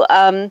to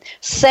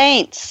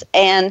saints.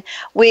 And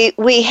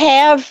we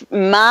have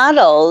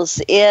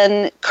models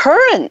in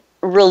current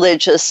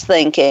religious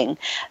thinking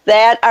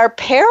that are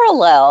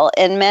parallel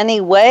in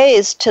many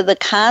ways to the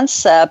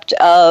concept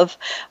of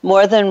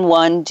more than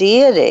one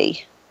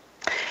deity.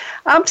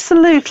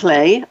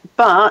 Absolutely,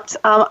 but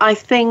I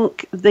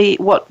think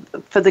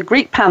for the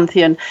Greek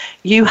pantheon,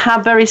 you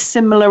have very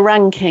similar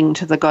ranking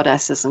to the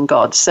goddesses and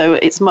gods, so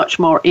it's much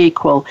more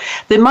equal.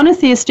 The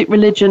monotheistic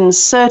religions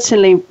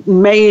certainly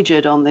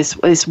majored on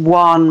this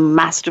one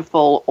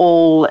masterful,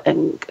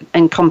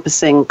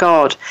 all-encompassing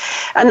God.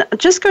 And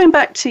just going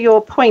back to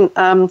your point,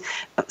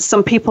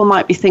 some people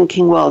might be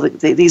thinking, well,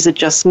 these are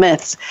just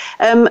myths.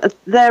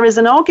 There is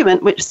an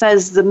argument which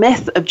says the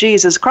myth of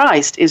Jesus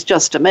Christ is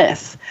just a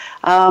myth.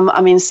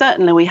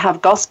 Certainly we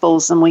have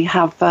Gospels and we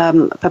have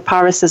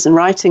papyruses and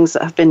writings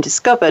that have been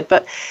discovered,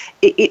 but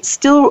it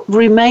still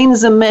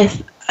remains a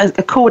myth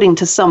according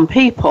to some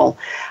people.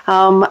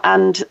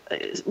 And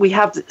we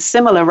have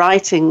similar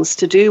writings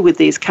to do with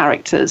these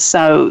characters.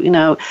 So,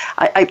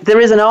 there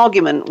is an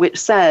argument which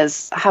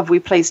says, have we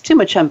placed too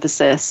much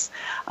emphasis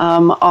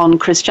on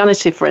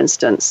Christianity, for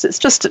instance? It's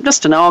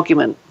just an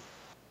argument.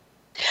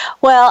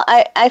 Well,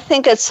 I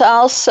think it's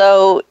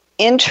also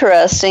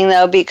interesting,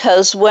 though,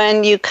 because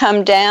when you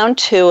come down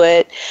to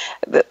it,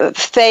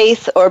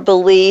 faith or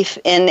belief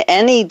in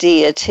any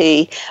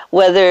deity,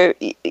 whether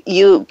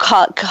you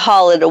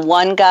call it a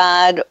one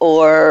God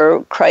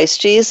or Christ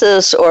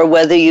Jesus, or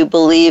whether you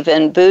believe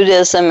in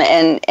Buddhism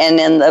and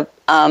in the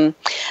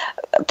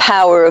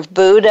power of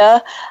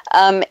Buddha,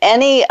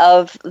 any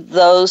of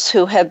those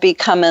who have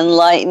become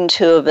enlightened,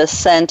 who have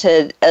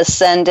ascended,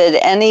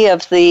 any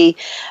of the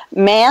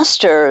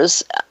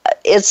masters,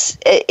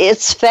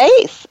 it's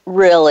faith,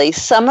 really.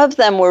 Some of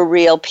them were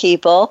real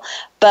people,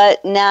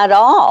 but not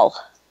all.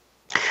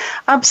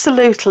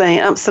 Absolutely.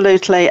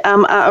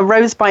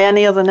 Rose by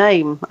any other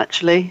name,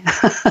 actually.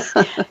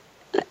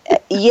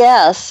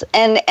 Yes,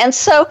 and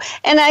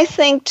I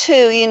think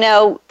too,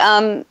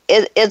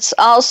 it's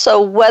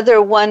also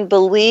whether one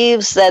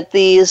believes that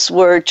these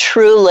were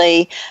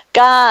truly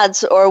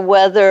gods or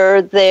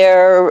whether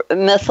they're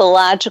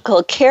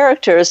mythological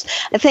characters.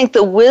 I think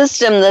the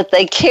wisdom that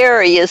they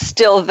carry is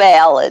still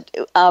valid,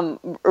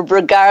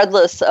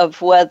 regardless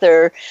of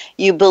whether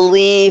you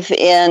believe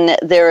in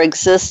their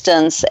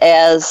existence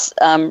as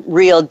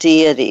real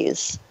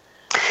deities.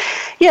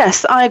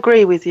 Yes, I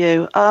agree with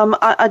you.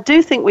 I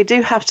do think we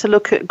do have to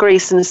look at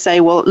Greece and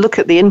say, well, look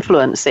at the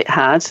influence it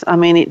had. I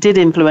mean, it did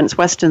influence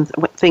Western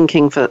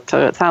thinking for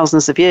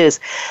thousands of years.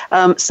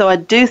 So I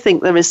do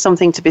think there is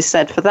something to be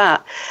said for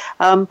that.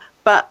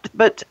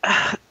 But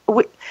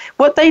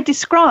what they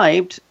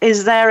described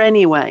is there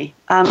anyway.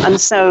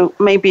 And so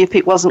maybe if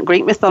it wasn't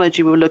Greek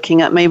mythology we were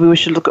looking at, maybe we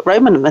should look at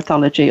Roman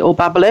mythology or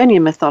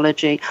Babylonian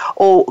mythology,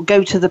 or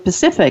go to the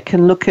Pacific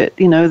and look at,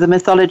 the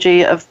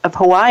mythology of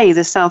Hawaii,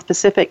 the South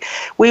Pacific.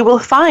 We will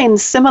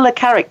find similar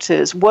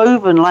characters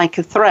woven like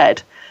a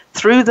thread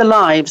through the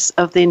lives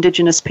of the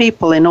indigenous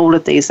people in all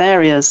of these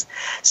areas.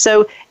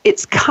 So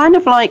it's kind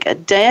of like a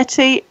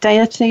deity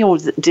or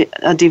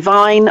a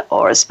divine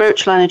or a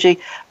spiritual energy,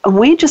 and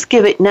we just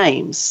give it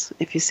names,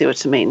 if you see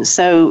what I mean.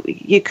 So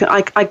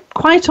I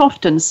quite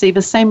often see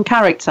the same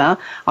character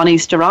on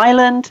Easter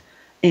Island,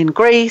 in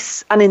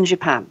Greece, and in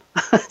Japan.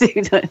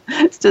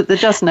 They're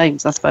just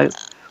names, I suppose.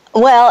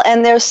 Well,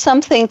 and there's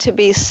something to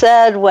be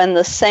said when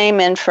the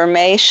same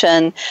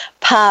information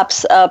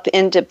pops up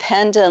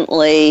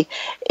independently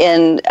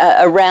in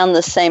around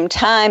the same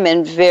time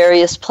in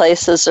various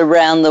places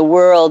around the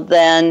world.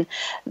 Then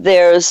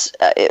there's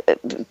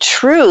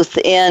truth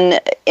in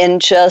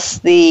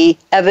just the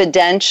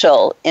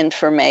evidential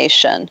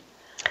information.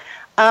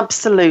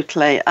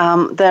 Absolutely.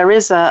 There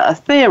is a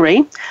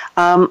theory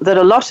that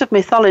a lot of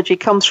mythology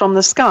comes from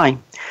the sky.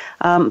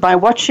 By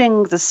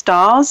watching the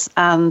stars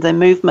and their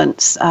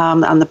movements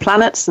and the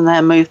planets and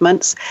their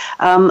movements,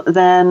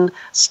 then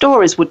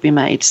stories would be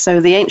made.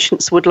 So the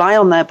ancients would lie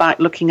on their back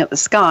looking at the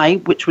sky,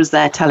 which was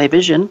their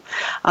television,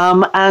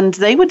 and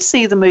they would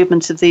see the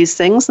movement of these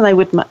things, and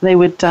they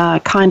would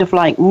kind of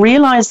like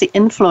realize the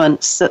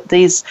influence that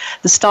the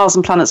stars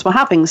and planets were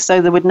having.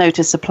 So they would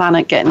notice a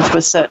planet get into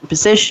a certain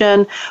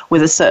position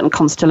with a certain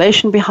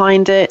constellation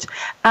behind it,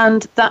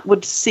 and that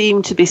would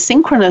seem to be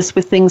synchronous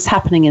with things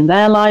happening in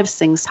their lives,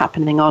 things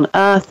happening on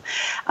Earth.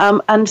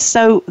 And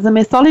so the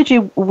mythology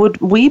would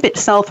weave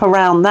itself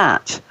around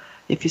that,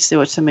 if you see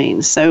what I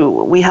mean.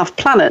 So we have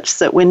planets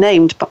that were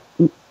named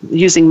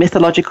using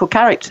mythological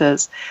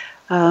characters.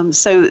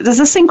 So there's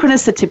a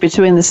synchronicity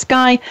between the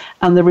sky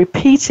and the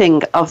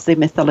repeating of the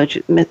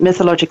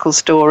mythological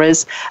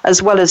stories,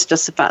 as well as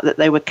just the fact that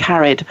they were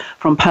carried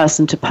from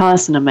person to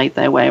person and made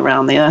their way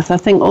around the earth. I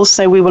think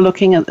also we were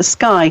looking at the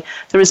sky.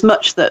 There is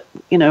much that,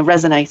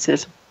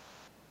 resonated.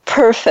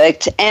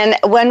 Perfect. And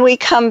when we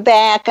come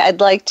back,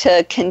 I'd like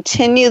to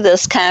continue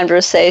this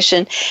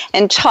conversation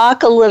and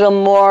talk a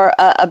little more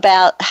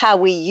about how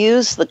we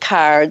use the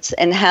cards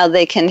and how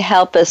they can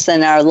help us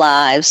in our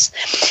lives.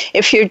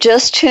 If you're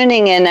just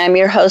tuning in, I'm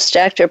your host,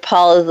 Dr.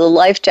 Paula, the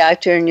Life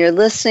Doctor, and you're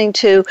listening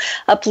to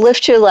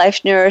Uplift Your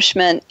Life,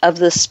 Nourishment of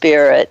the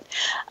Spirit.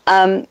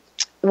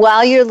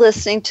 While you're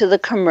listening to the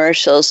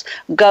commercials,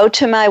 go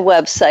to my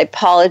website,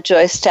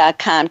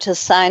 paulajoyce.com, to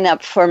sign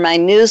up for my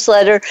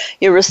newsletter.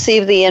 You'll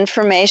receive the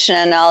information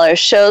on all our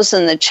shows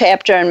and the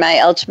chapter on my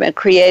ultimate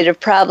creative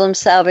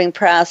problem-solving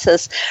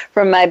process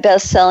from my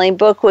best-selling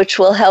book, which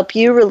will help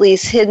you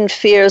release hidden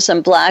fears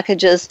and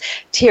blockages,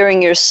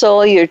 tearing your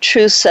soul, your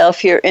true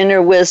self, your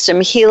inner wisdom,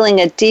 healing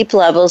at deep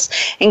levels,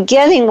 and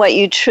getting what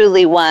you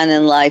truly want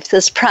in life.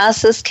 This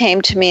process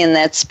came to me in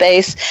that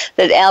space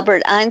that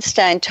Albert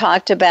Einstein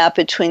talked about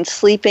between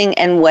sleeping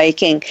and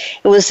waking.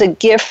 It was a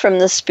gift from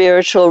the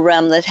spiritual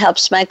realm that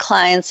helps my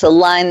clients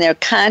align their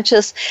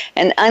conscious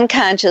and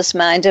unconscious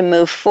mind and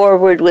move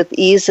forward with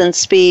ease and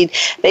speed.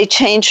 They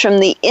change from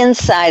the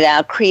inside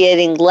out,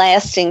 creating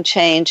lasting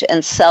change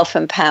and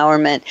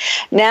self-empowerment.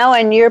 Now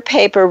on your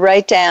paper,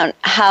 write down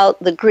how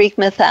the Greek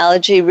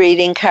mythology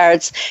reading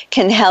cards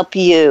can help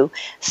you.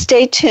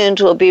 Stay tuned.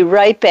 We'll be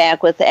right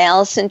back with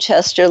Allison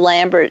Chester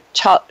Lambert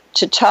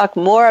to talk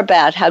more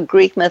about how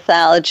Greek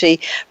mythology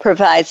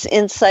provides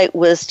insight,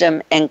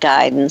 wisdom, and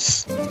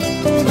guidance.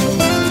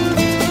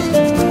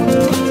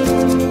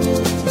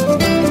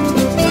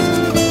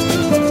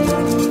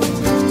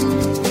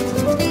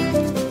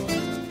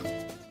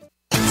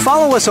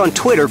 Follow us on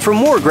Twitter for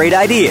more great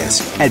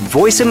ideas at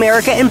Voice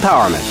America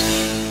Empowerment.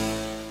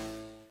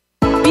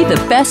 Be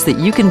the best that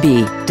you can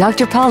be.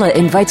 Dr. Paula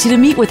invites you to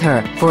meet with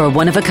her for a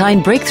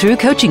one-of-a-kind breakthrough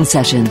coaching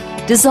session.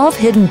 Dissolve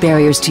hidden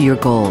barriers to your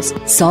goals,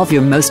 solve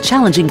your most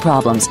challenging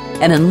problems,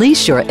 and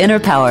unleash your inner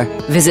power.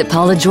 Visit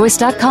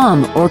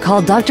paulajoyce.com or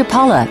call Dr.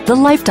 Paula, the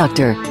Life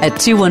Doctor, at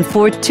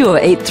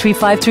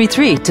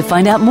 214-208-3533 to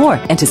find out more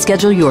and to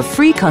schedule your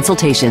free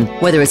consultation.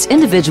 Whether it's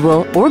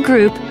individual or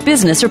group,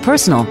 business or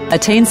personal,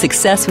 attain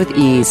success with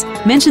ease.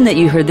 Mention that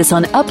you heard this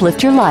on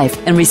Uplift Your Life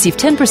and receive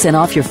 10%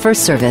 off your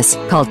first service.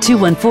 Call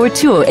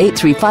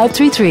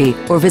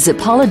 214-208-3533 or visit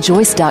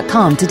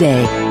paulajoyce.com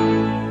today.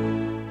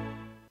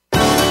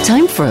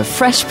 Time for a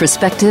fresh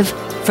perspective.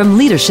 From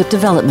leadership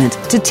development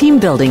to team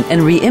building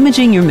and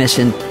re-imaging your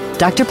mission,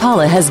 Dr.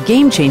 Paula has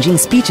game-changing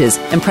speeches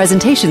and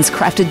presentations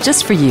crafted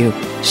just for you.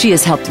 She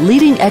has helped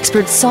leading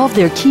experts solve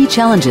their key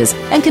challenges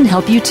and can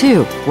help you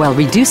too, while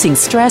reducing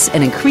stress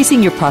and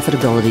increasing your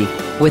profitability.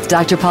 With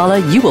Dr. Paula,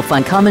 you will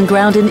find common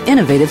ground and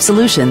innovative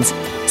solutions.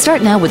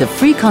 Start now with a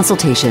free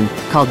consultation.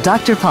 Call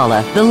Dr.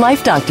 Paula, the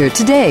Life Doctor,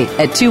 today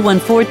at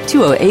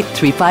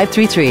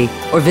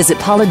 214-208-3533 or visit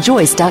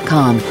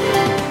paulajoyce.com.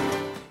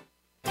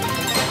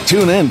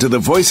 Tune in to the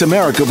Voice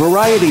America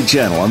Variety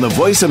channel on the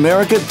Voice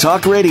America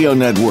Talk Radio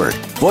Network.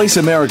 Voice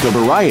America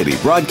Variety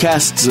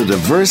broadcasts a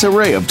diverse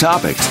array of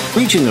topics,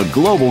 reaching a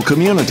global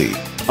community.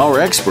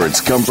 Our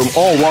experts come from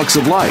all walks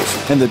of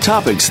life, and the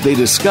topics they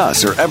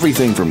discuss are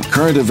everything from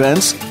current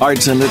events,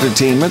 arts and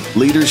entertainment,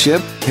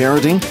 leadership,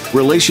 parenting,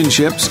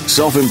 relationships,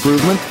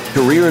 self-improvement,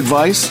 career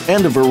advice,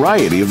 and a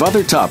variety of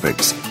other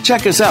topics.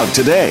 Check us out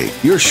today.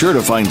 You're sure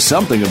to find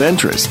something of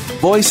interest.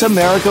 Voice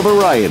America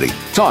Variety.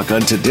 Talk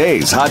on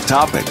today's hot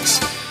topics.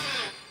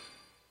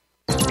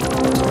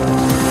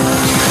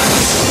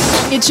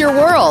 It's your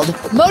world.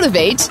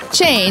 Motivate,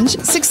 change,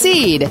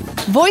 succeed.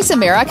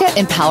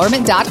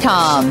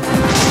 VoiceAmericaEmpowerment.com.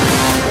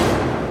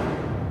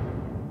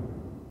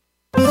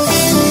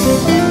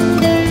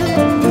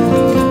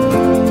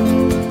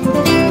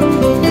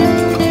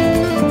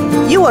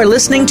 You are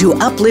listening to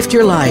Uplift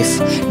Your Life,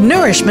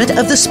 Nourishment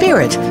of the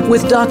Spirit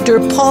with Dr.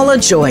 Paula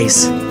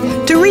Joyce.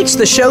 To reach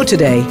the show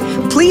today,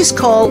 please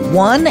call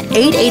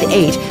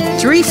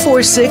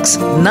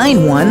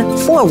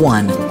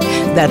 1-888-346-9141.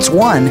 That's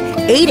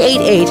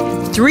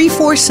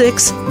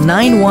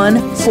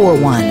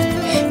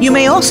 1-888-346-9141. You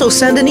may also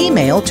send an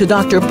email to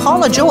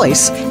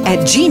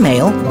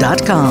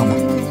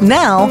drpaulajoyce@gmail.com.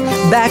 Now,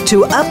 back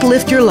to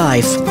Uplift Your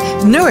Life,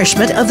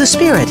 Nourishment of the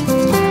Spirit.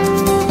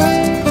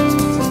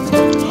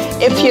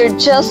 If you're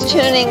just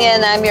tuning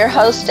in, I'm your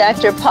host,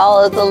 Dr.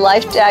 Paula, the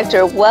Life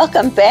Doctor.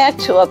 Welcome back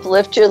to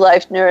Uplift Your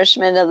Life,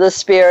 Nourishment of the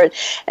Spirit.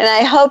 And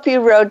I hope you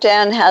wrote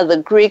down how the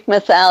Greek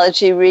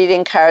mythology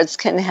reading cards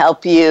can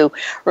help you.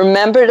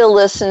 Remember to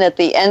listen at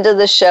the end of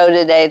the show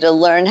today to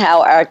learn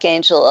how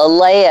Archangel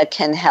Alea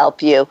can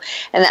help you.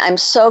 And I'm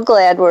so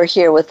glad we're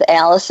here with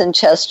Allison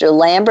Chester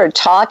Lambert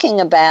talking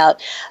about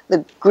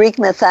the Greek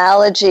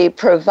mythology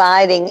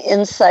providing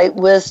insight,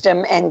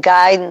 wisdom, and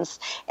guidance,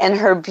 and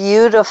her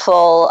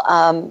beautiful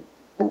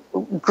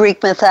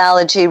Greek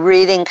mythology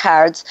reading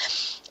cards.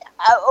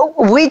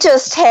 We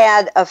just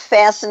had a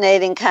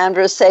fascinating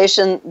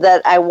conversation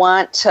that I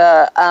want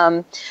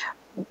to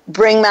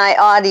bring my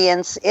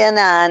audience in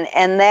on,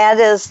 and that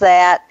is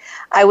that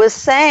I was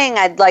saying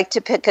I'd like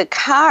to pick a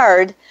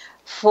card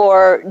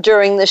for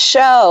during the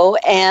show,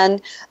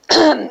 and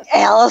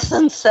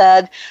Allison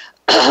said,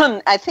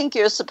 I think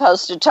you're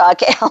supposed to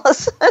talk,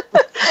 Allison.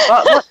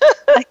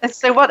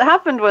 So what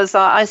happened was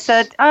I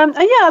said,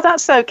 yeah,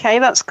 that's okay,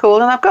 that's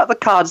cool. And I've got the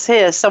cards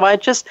here. So I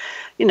just,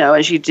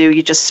 as you do,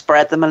 you just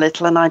spread them a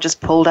little, and I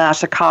just pulled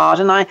out a card.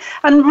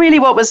 And really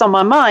what was on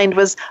my mind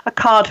was a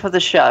card for the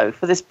show,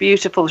 for this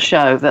beautiful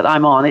show that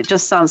I'm on. It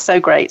just sounds so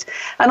great.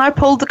 And I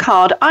pulled the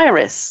card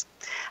Iris.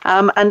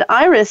 And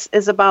Iris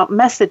is about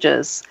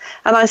messages.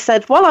 And I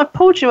said, well, I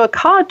pulled you a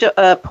card,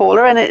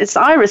 Paula, and it's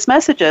Iris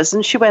messages.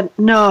 And she went,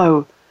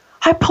 no,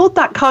 I pulled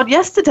that card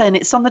yesterday, and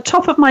it's on the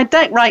top of my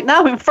deck right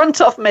now in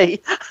front of me.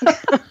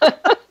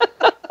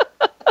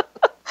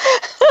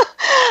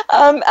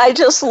 I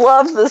just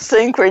love the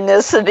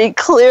synchronicity.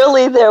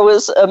 Clearly, there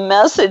was a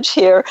message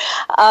here.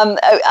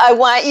 I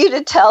want you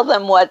to tell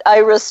them what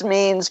Iris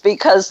means,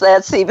 because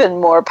that's even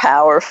more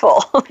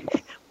powerful.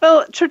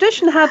 Well,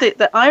 tradition had it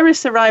that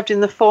Iris arrived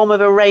in the form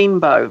of a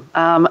rainbow,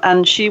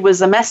 and she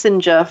was a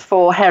messenger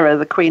for Hera,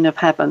 the Queen of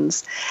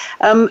Heavens.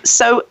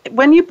 So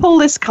when you pull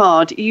this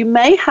card, you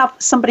may have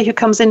somebody who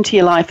comes into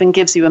your life and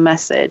gives you a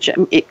message.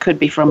 It could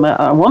be from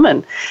a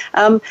woman.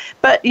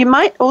 But you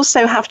might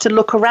also have to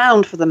look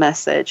around for the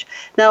message.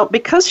 Now,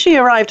 because she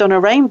arrived on a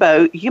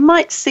rainbow, you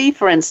might see,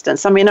 for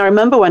instance, I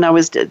remember when I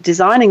was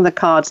designing the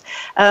cards,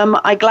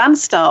 I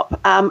glanced up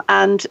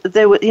and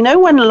there were,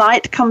 when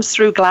light comes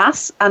through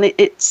glass and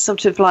it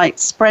sort of like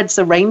spreads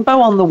a rainbow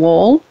on the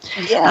wall.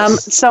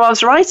 Yes. So I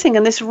was writing,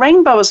 and this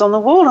rainbow was on the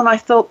wall, and I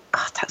thought,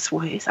 God, that's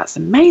weird. That's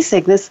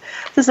amazing. There's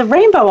a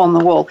rainbow on the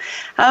wall.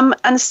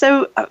 And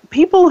so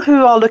people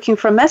who are looking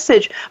for a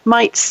message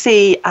might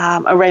see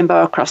a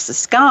rainbow across the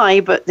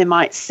sky, but they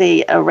might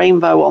see a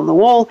rainbow on the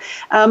wall.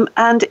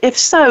 And if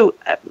so,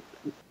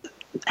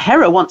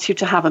 Hera wants you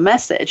to have a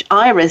message.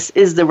 Iris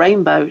is the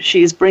rainbow.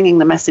 She is bringing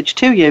the message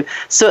to you.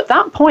 So at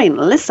that point,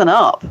 listen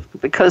up,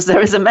 because there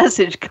is a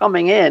message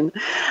coming in.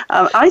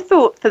 I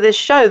thought for this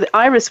show that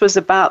Iris was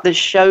about this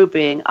show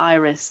being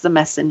Iris, the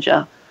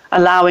messenger,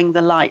 allowing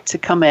the light to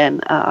come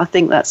in. I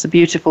think that's a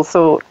beautiful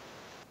thought.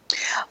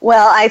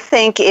 Well, I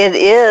think it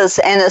is,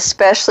 and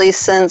especially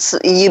since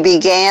you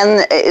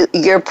began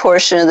your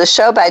portion of the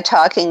show by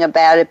talking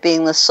about it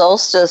being the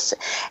solstice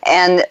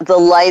and the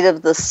light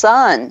of the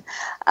sun.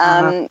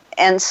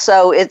 And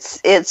so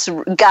it's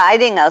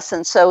guiding us,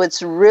 and so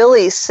it's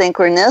really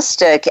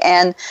synchronistic.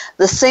 And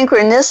the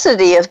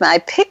synchronicity of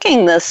my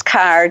picking this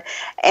card,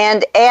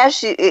 and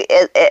as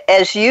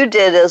you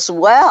did as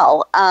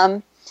well,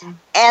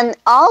 and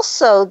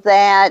also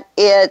that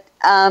it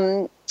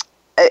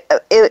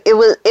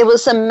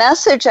was a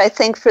message, I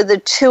think, for the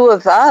two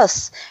of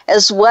us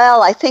as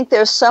well. I think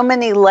there's so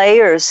many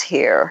layers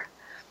here.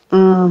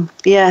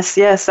 Yes,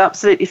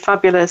 absolutely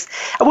fabulous.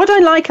 And what I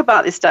like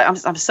about this deck,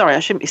 I'm sorry, I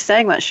shouldn't be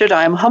saying that, should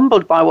I? I'm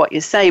humbled by what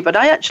you say, but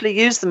I actually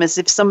use them as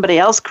if somebody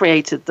else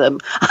created them.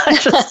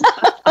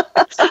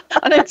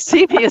 I don't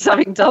see me as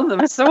having done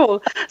them at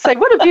all. Say,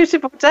 what a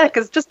beautiful deck.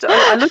 It's just,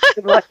 I look at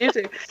them like you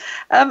do.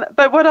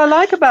 But what I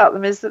like about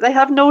them is that they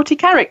have naughty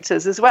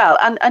characters as well.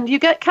 And you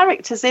get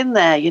characters in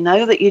there,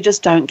 that you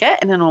just don't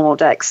get in a normal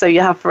deck. So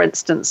you have, for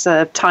instance,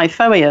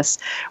 Typhoeus,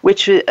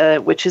 which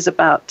is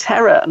about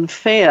terror and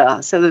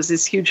fear. So there's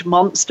this huge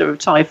monster of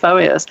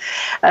Typhoeus,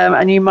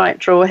 and you might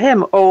draw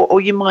him. Or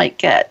you might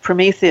get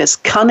Prometheus,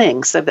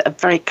 cunning, so a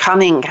very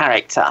cunning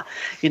character,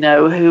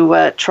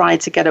 who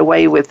tried to get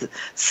away with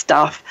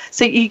stuff.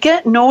 So you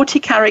get naughty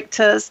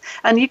characters,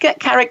 and you get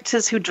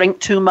characters who drink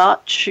too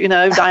much.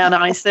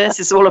 Dionysus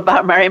is all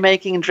about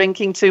merrymaking and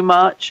drinking too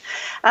much.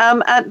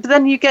 But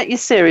then you get your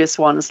serious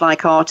ones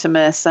like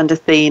Artemis and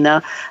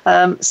Athena.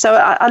 So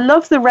I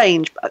love the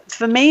range.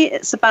 For me,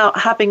 it's about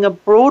having a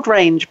broad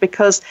range,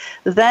 because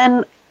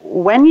then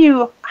when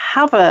you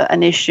have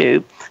an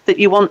issue that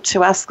you want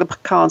to ask the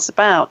cards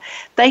about,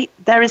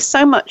 there is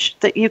so much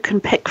that you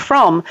can pick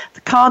from.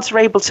 The cards are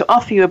able to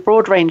offer you a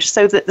broad range,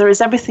 so that there is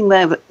everything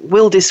there that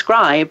will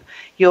describe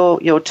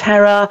your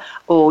terror,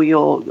 or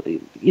your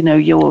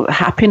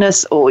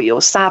happiness, or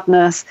your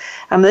sadness.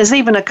 And there's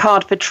even a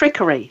card for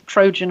trickery,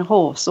 Trojan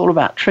horse, all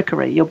about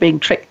trickery. You're being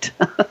tricked.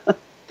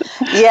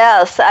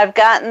 Yes, I've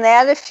gotten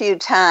that a few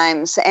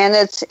times, and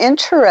it's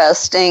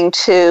interesting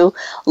to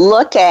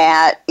look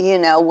at,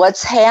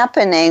 what's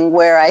happening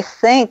where I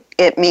think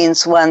it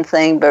means one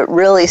thing, but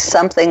really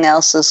something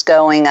else is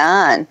going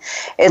on.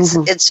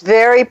 It's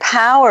very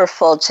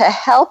powerful to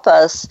help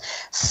us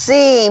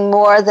see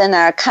more than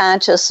our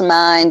conscious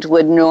mind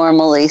would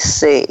normally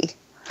see.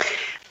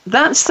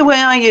 That's the way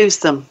I use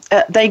them.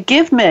 They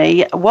give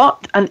me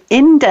an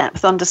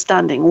in-depth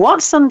understanding.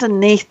 What's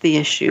underneath the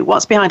issue?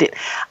 What's behind it?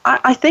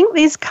 I think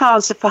these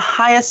cards are for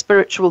higher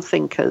spiritual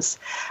thinkers.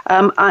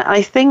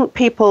 I think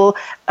people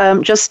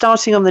just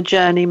starting on the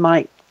journey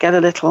might get a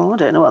little, I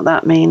don't know what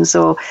that means,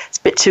 or it's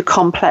a bit too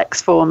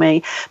complex for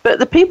me. But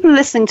the people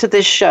listening to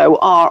this show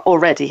are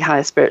already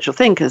higher spiritual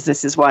thinkers.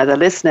 This is why they're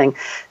listening.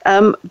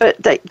 But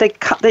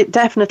they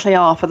definitely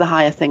are for the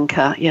higher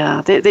thinker.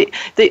 Yeah,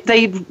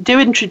 they do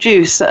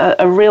introduce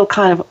a real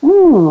kind of,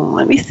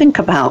 let me think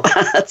about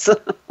that.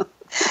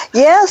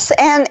 Yes,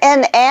 and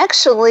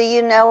actually,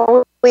 you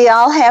know, we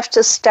all have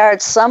to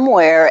start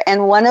somewhere.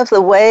 And one of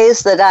the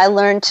ways that I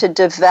learned to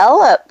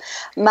develop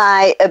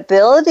my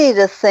ability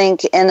to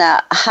think in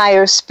a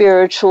higher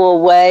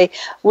spiritual way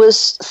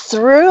was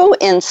through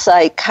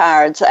insight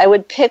cards. I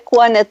would pick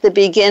one at the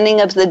beginning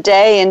of the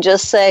day and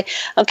just say,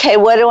 okay,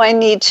 what do I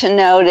need to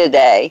know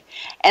today?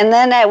 And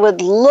then I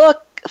would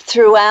look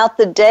throughout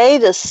the day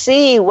to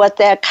see what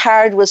that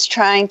card was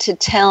trying to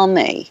tell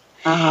me.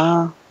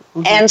 Uh-huh.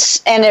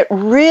 Mm-hmm. And it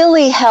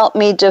really helped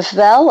me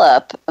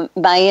develop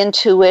my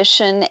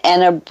intuition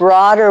and a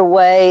broader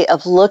way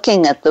of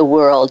looking at the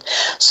world.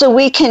 So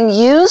we can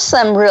use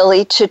them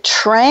really to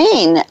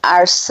train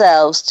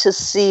ourselves to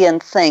see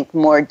and think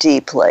more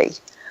deeply.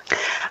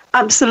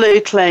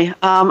 Absolutely.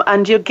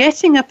 And you're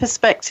getting a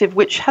perspective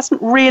which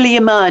hasn't really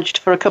emerged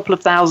for a couple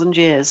of thousand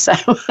years. So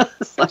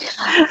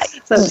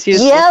that's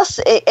useful.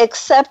 Yes,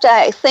 except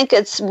I think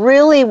it's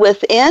really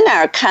within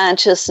our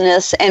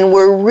consciousness and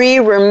we're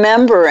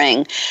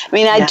re-remembering. I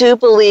mean, I do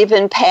believe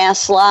in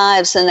past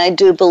lives, and I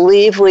do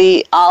believe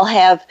we all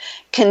have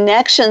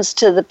connections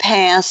to the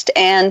past,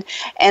 and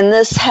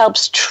this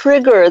helps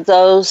trigger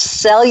those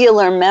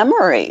cellular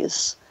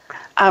memories.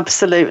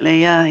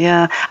 Absolutely,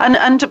 yeah.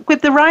 And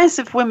with the rise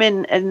of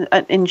women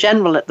in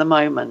general at the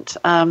moment,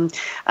 and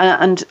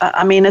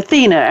I mean,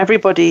 Athena,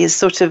 everybody is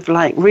sort of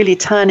like really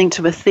turning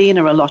to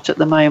Athena a lot at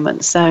the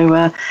moment.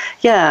 So,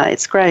 yeah,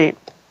 it's great.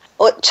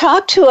 Well,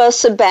 talk to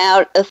us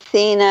about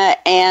Athena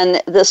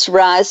and this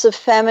rise of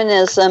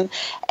feminism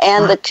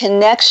and the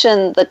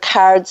connection, the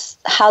cards,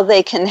 how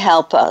they can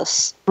help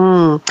us.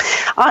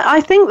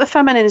 I think the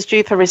feminine is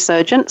due for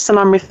resurgence, and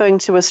I'm referring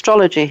to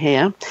astrology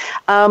here.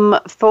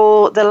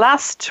 For the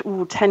last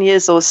 10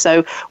 years or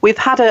so, we've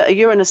had a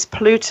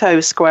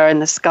Uranus-Pluto square in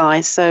the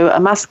sky, so a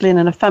masculine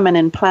and a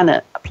feminine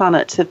planet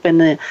have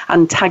been an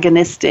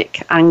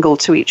antagonistic angle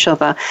to each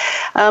other.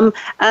 So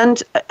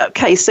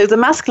the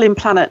masculine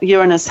planet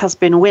Uranus has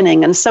been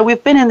winning, and so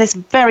we've been in this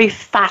very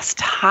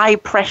fast,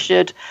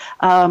 high-pressured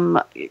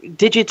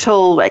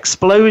digital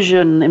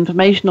explosion,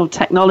 informational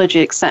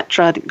technology,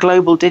 etc.,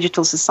 global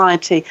digital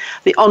society.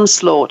 The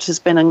onslaught has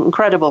been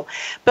incredible.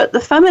 But the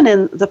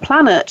feminine, the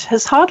planet,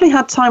 has hardly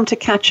had time to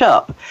catch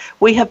up.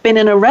 We have been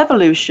in a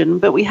revolution,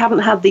 but we haven't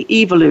had the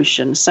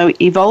evolution. So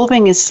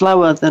evolving is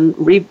slower than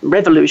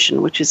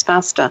revolution, which is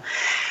faster.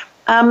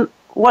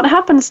 What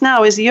happens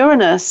now is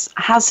Uranus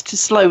has to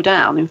slow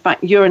down. In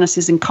fact, Uranus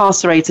is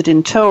incarcerated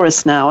in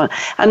Taurus now,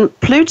 and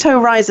Pluto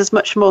rises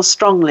much more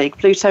strongly.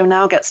 Pluto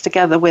now gets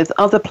together with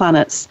other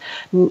planets,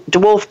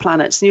 dwarf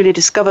planets, newly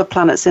discovered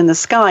planets in the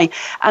sky,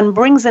 and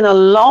brings in a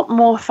lot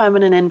more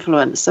feminine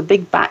influence, a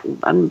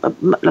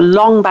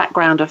long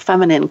background of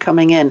feminine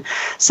coming in.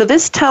 So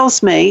this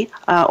tells me,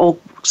 or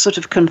sort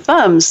of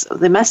confirms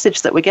the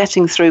message that we're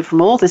getting through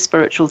from all the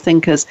spiritual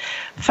thinkers,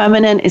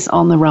 feminine is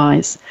on the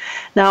rise.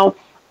 Now,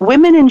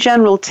 women in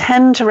general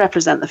tend to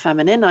represent the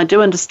feminine. I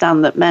do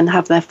understand that men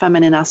have their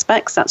feminine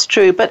aspects, that's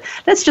true, but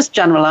let's just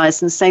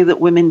generalize and say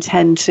that women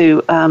tend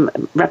to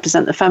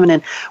represent the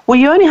feminine. Well,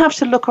 you only have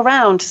to look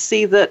around to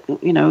see that,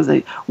 you know,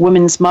 the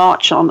Women's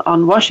March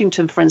on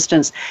Washington, for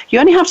instance, you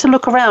only have to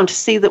look around to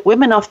see that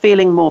women are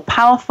feeling more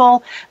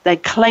powerful, they're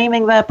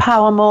claiming their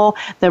power more,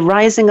 they're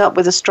rising up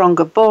with a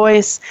stronger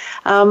voice,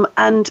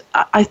 and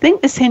I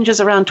think this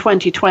hinges around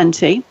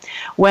 2020,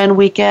 when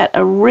we get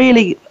a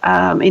really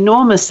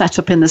enormous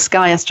setup in the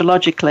sky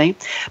astrologically,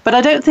 but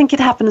I don't think it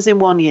happens in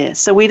 1 year.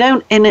 So we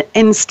don't in an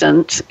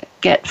instant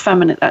get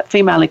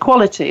female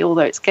equality,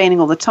 although it's gaining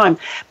all the time.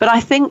 But I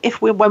think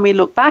when we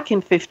look back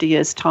in 50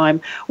 years' time,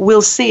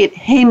 we'll see it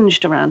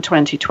hinged around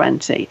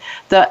 2020,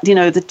 that, you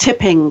know, the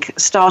tipping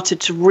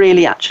started to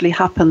really actually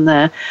happen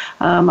there.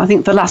 I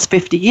think the last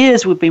 50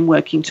 years we've been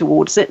working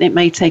towards it, and it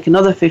may take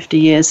another 50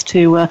 years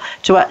to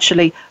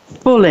actually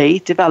fully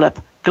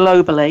develop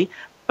globally,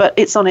 but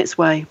it's on its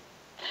way.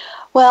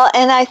 Well,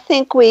 and I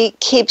think we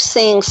keep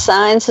seeing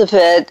signs of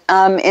it,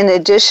 in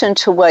addition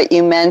to what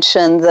you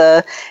mentioned,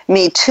 the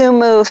Me Too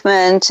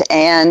movement,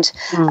 and,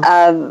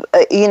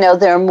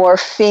 there are more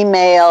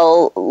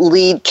female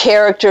lead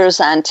characters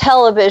on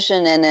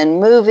television and in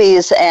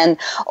movies, and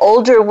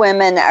older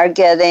women are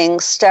getting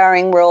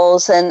starring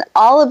roles, and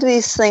all of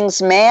these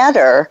things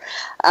matter.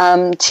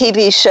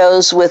 TV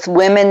shows with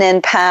women in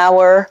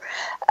power.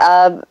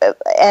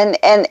 And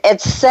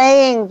it's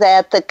saying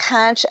that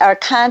our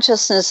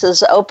consciousness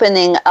is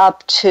opening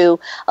up to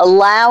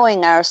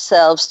allowing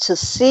ourselves to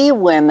see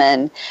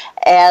women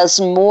as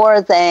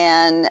more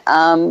than,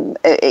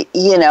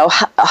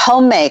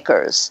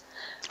 homemakers.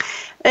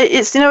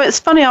 It's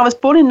funny. I was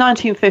born in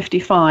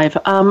 1955,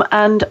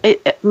 and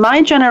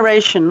my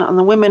generation and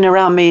the women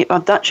around me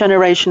of that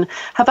generation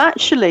have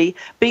actually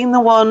been the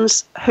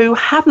ones who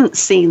haven't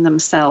seen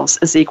themselves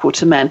as equal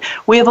to men.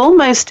 We have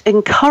almost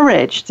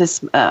encouraged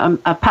this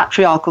a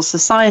patriarchal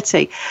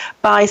society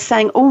by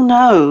saying, oh,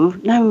 no,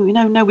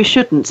 we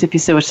shouldn't, if you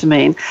see what I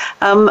mean.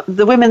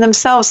 The women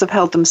themselves have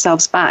held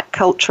themselves back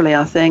culturally,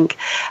 I think.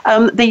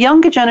 The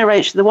younger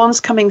generation, the ones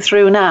coming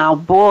through now,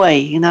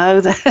 boy,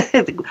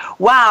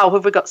 wow,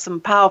 have we got some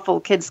powerful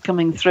kids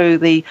coming through,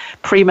 the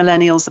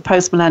pre-millennials, the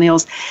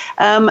post-millennials,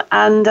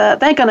 and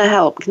they're going to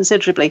help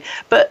considerably.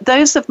 But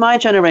those of my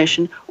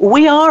generation,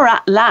 we are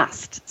at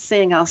last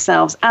seeing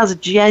ourselves as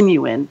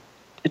genuine,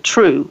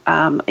 true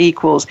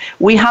equals.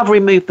 We have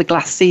removed the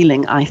glass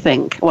ceiling, I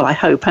think. Well, I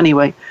hope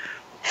anyway.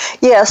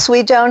 Yes,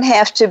 we don't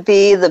have to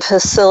be the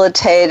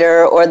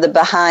facilitator or the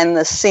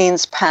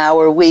behind-the-scenes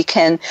power. We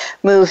can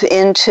move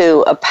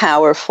into a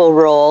powerful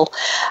role.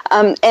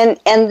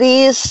 And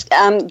these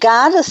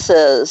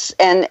goddesses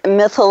and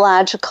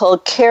mythological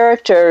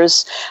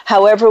characters,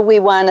 however we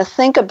want to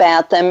think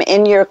about them,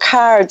 in your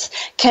cards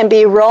can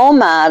be role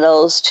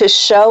models to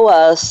show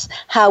us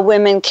how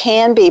women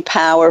can be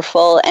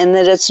powerful and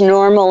that it's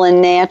normal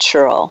and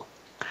natural.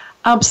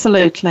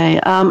 Absolutely.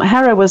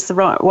 Hera was the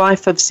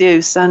wife of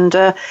Zeus, and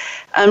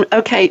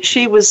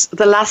she was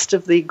the last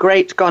of the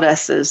great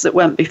goddesses that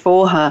went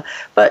before her,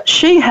 but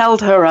she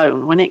held her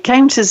own. When it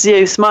came to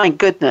Zeus, my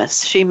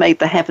goodness, she made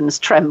the heavens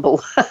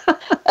tremble.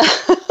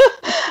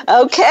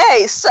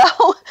 Okay, so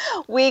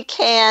we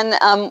can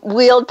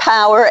wield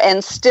power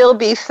and still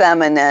be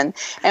feminine,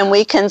 and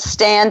we can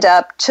stand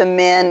up to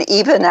men,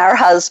 even our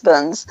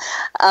husbands,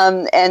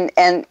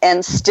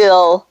 and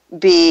still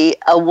be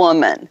a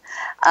woman.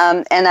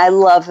 And I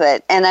love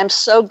it. And I'm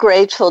so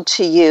grateful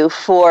to you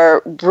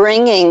for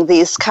bringing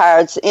these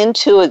cards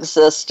into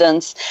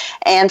existence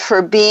and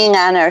for being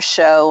on our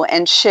show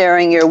and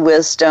sharing your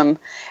wisdom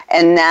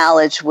and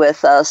knowledge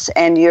with us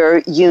and your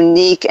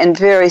unique and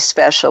very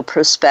special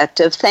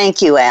perspective.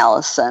 Thank you,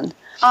 Allison.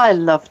 I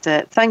loved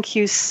it. Thank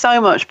you so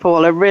much,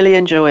 Paul. I really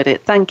enjoyed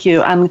it. Thank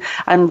you. And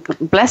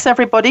bless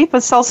everybody for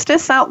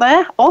solstice out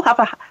there. All have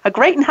a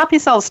great and happy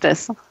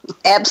solstice.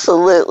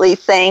 Absolutely.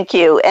 Thank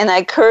you. And I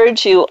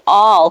encourage you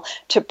all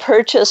to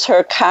purchase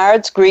her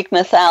cards, Greek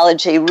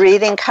mythology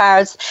reading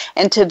cards,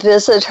 and to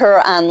visit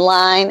her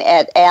online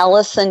at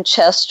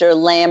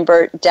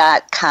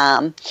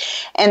AllisonChesterLambert.com.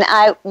 And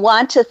I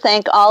want to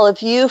thank all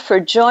of you for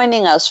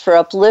joining us for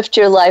Uplift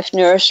Your Life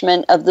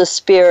Nourishment of the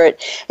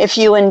Spirit. If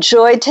you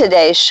enjoyed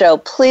today's show,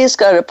 please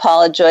go to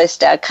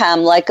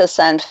paulajoyce.com, like us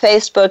on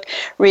Facebook,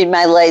 read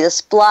my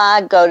latest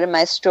blog, go to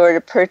my store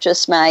to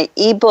purchase my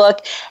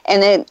ebook,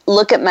 and then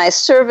look at my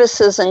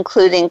services,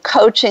 including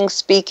coaching,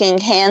 speaking,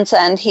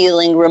 hands-on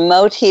healing,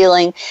 remote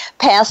healing,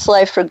 past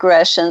life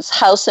regressions,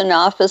 house and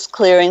office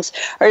clearings,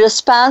 or to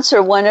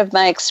sponsor one of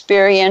my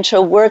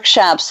experiential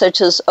workshops, such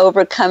as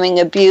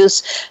Overcoming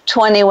Abuse,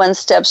 21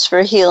 Steps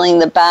for Healing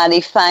the Body,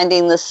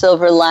 Finding the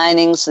Silver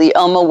Linings, the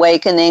Om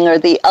Awakening, or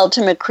the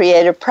Ultimate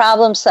Creative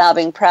Problem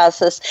Solving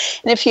Process.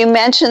 And if you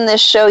mention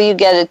this show, you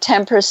get a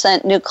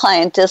 10% new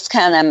client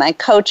discount on my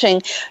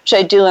coaching, which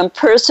I do in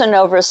person,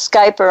 over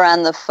Skype, or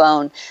on the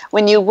phone.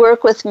 When you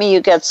work with me,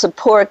 you get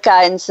support,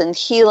 guidance, and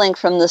healing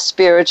from the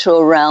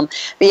spiritual realm.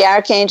 The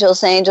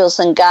archangels, angels,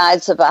 and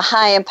guides of a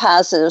high and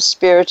positive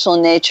spiritual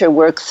nature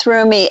work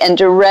through me and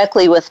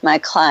directly with my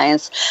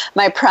clients.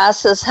 My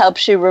process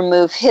helps you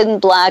remove hidden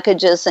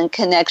blockages and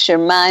connects your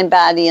mind,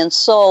 body, and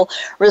soul,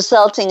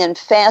 resulting in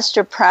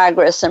faster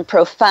progress and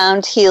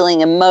profound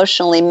healing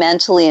emotionally,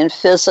 mentally, and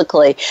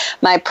physically.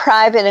 My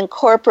private and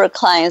corporate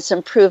clients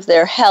improve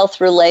their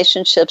health,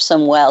 relationships,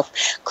 and wealth.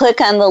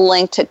 Click on the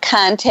link to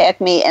contact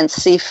me and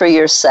see for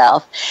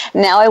yourself.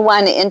 Now I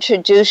want to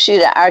introduce you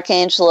to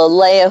Archangel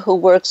Alea, who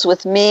works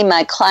with me,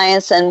 my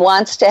clients, and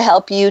wants to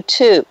help you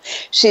too.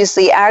 She's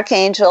the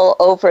archangel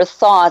over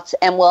thoughts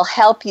and will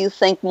help you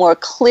think more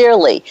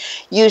clearly.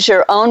 Use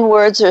your own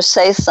words or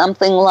say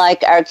something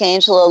like,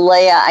 Archangel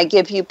Alea, I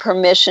give you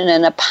permission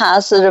in a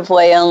positive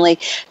way only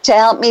to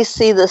help me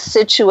see the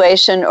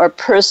situation or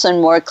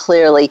person more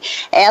clearly.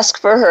 Ask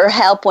for her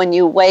help when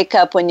you wake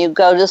up, when you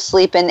go to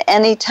sleep, and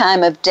any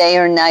time of day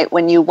or night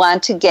when you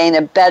want to gain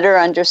a better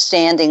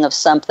understanding of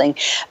something.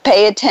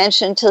 Pay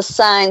attention to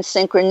signs,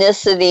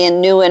 synchronicity,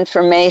 and new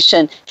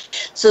information.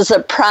 This is a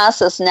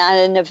process, not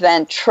an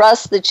event.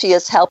 Trust that she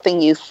is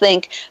helping you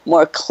think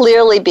more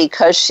clearly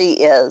because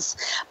she is.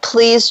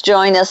 Please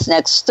join us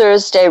next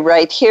Thursday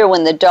right here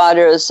when the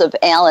daughters of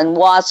Alan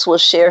Watts will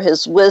share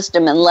his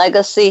wisdom and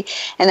legacy,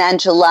 and on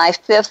July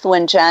 5th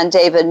when John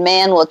David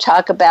Mann will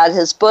talk about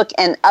his book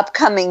and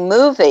upcoming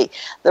movie,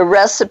 The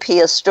Recipe,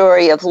 A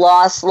Story of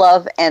Lost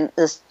Love and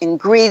the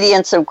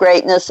Ingredients of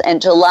Greatness,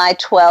 and July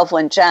 12th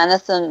when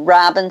Jonathan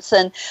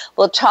Robinson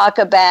will talk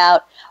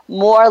about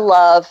More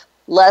Love,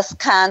 Less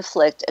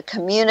Conflict, a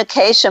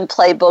communication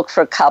playbook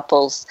for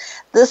couples.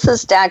 This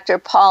is Dr.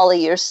 Paula,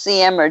 your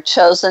CM or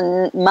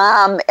chosen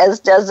mom as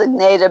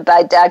designated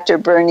by Dr.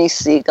 Bernie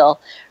Siegel.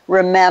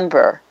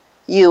 Remember,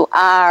 you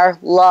are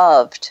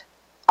loved.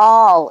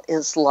 All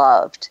is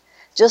loved.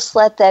 Just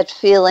let that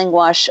feeling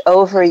wash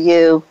over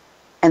you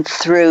and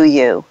through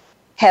you.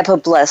 Have a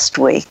blessed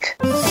week.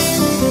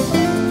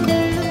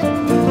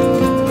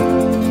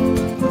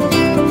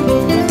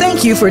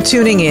 Thank you for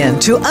tuning in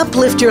to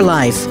Uplift Your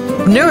Life,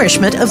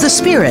 Nourishment of the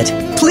Spirit.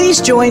 Please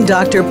join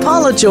Dr.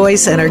 Paula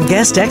Joyce and her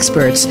guest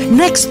experts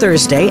next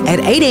Thursday at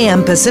 8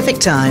 a.m. Pacific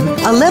Time,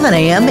 11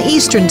 a.m.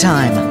 Eastern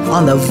Time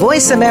on the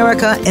Voice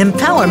America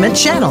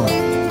Empowerment Channel.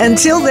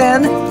 Until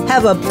then,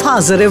 have a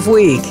positive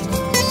week.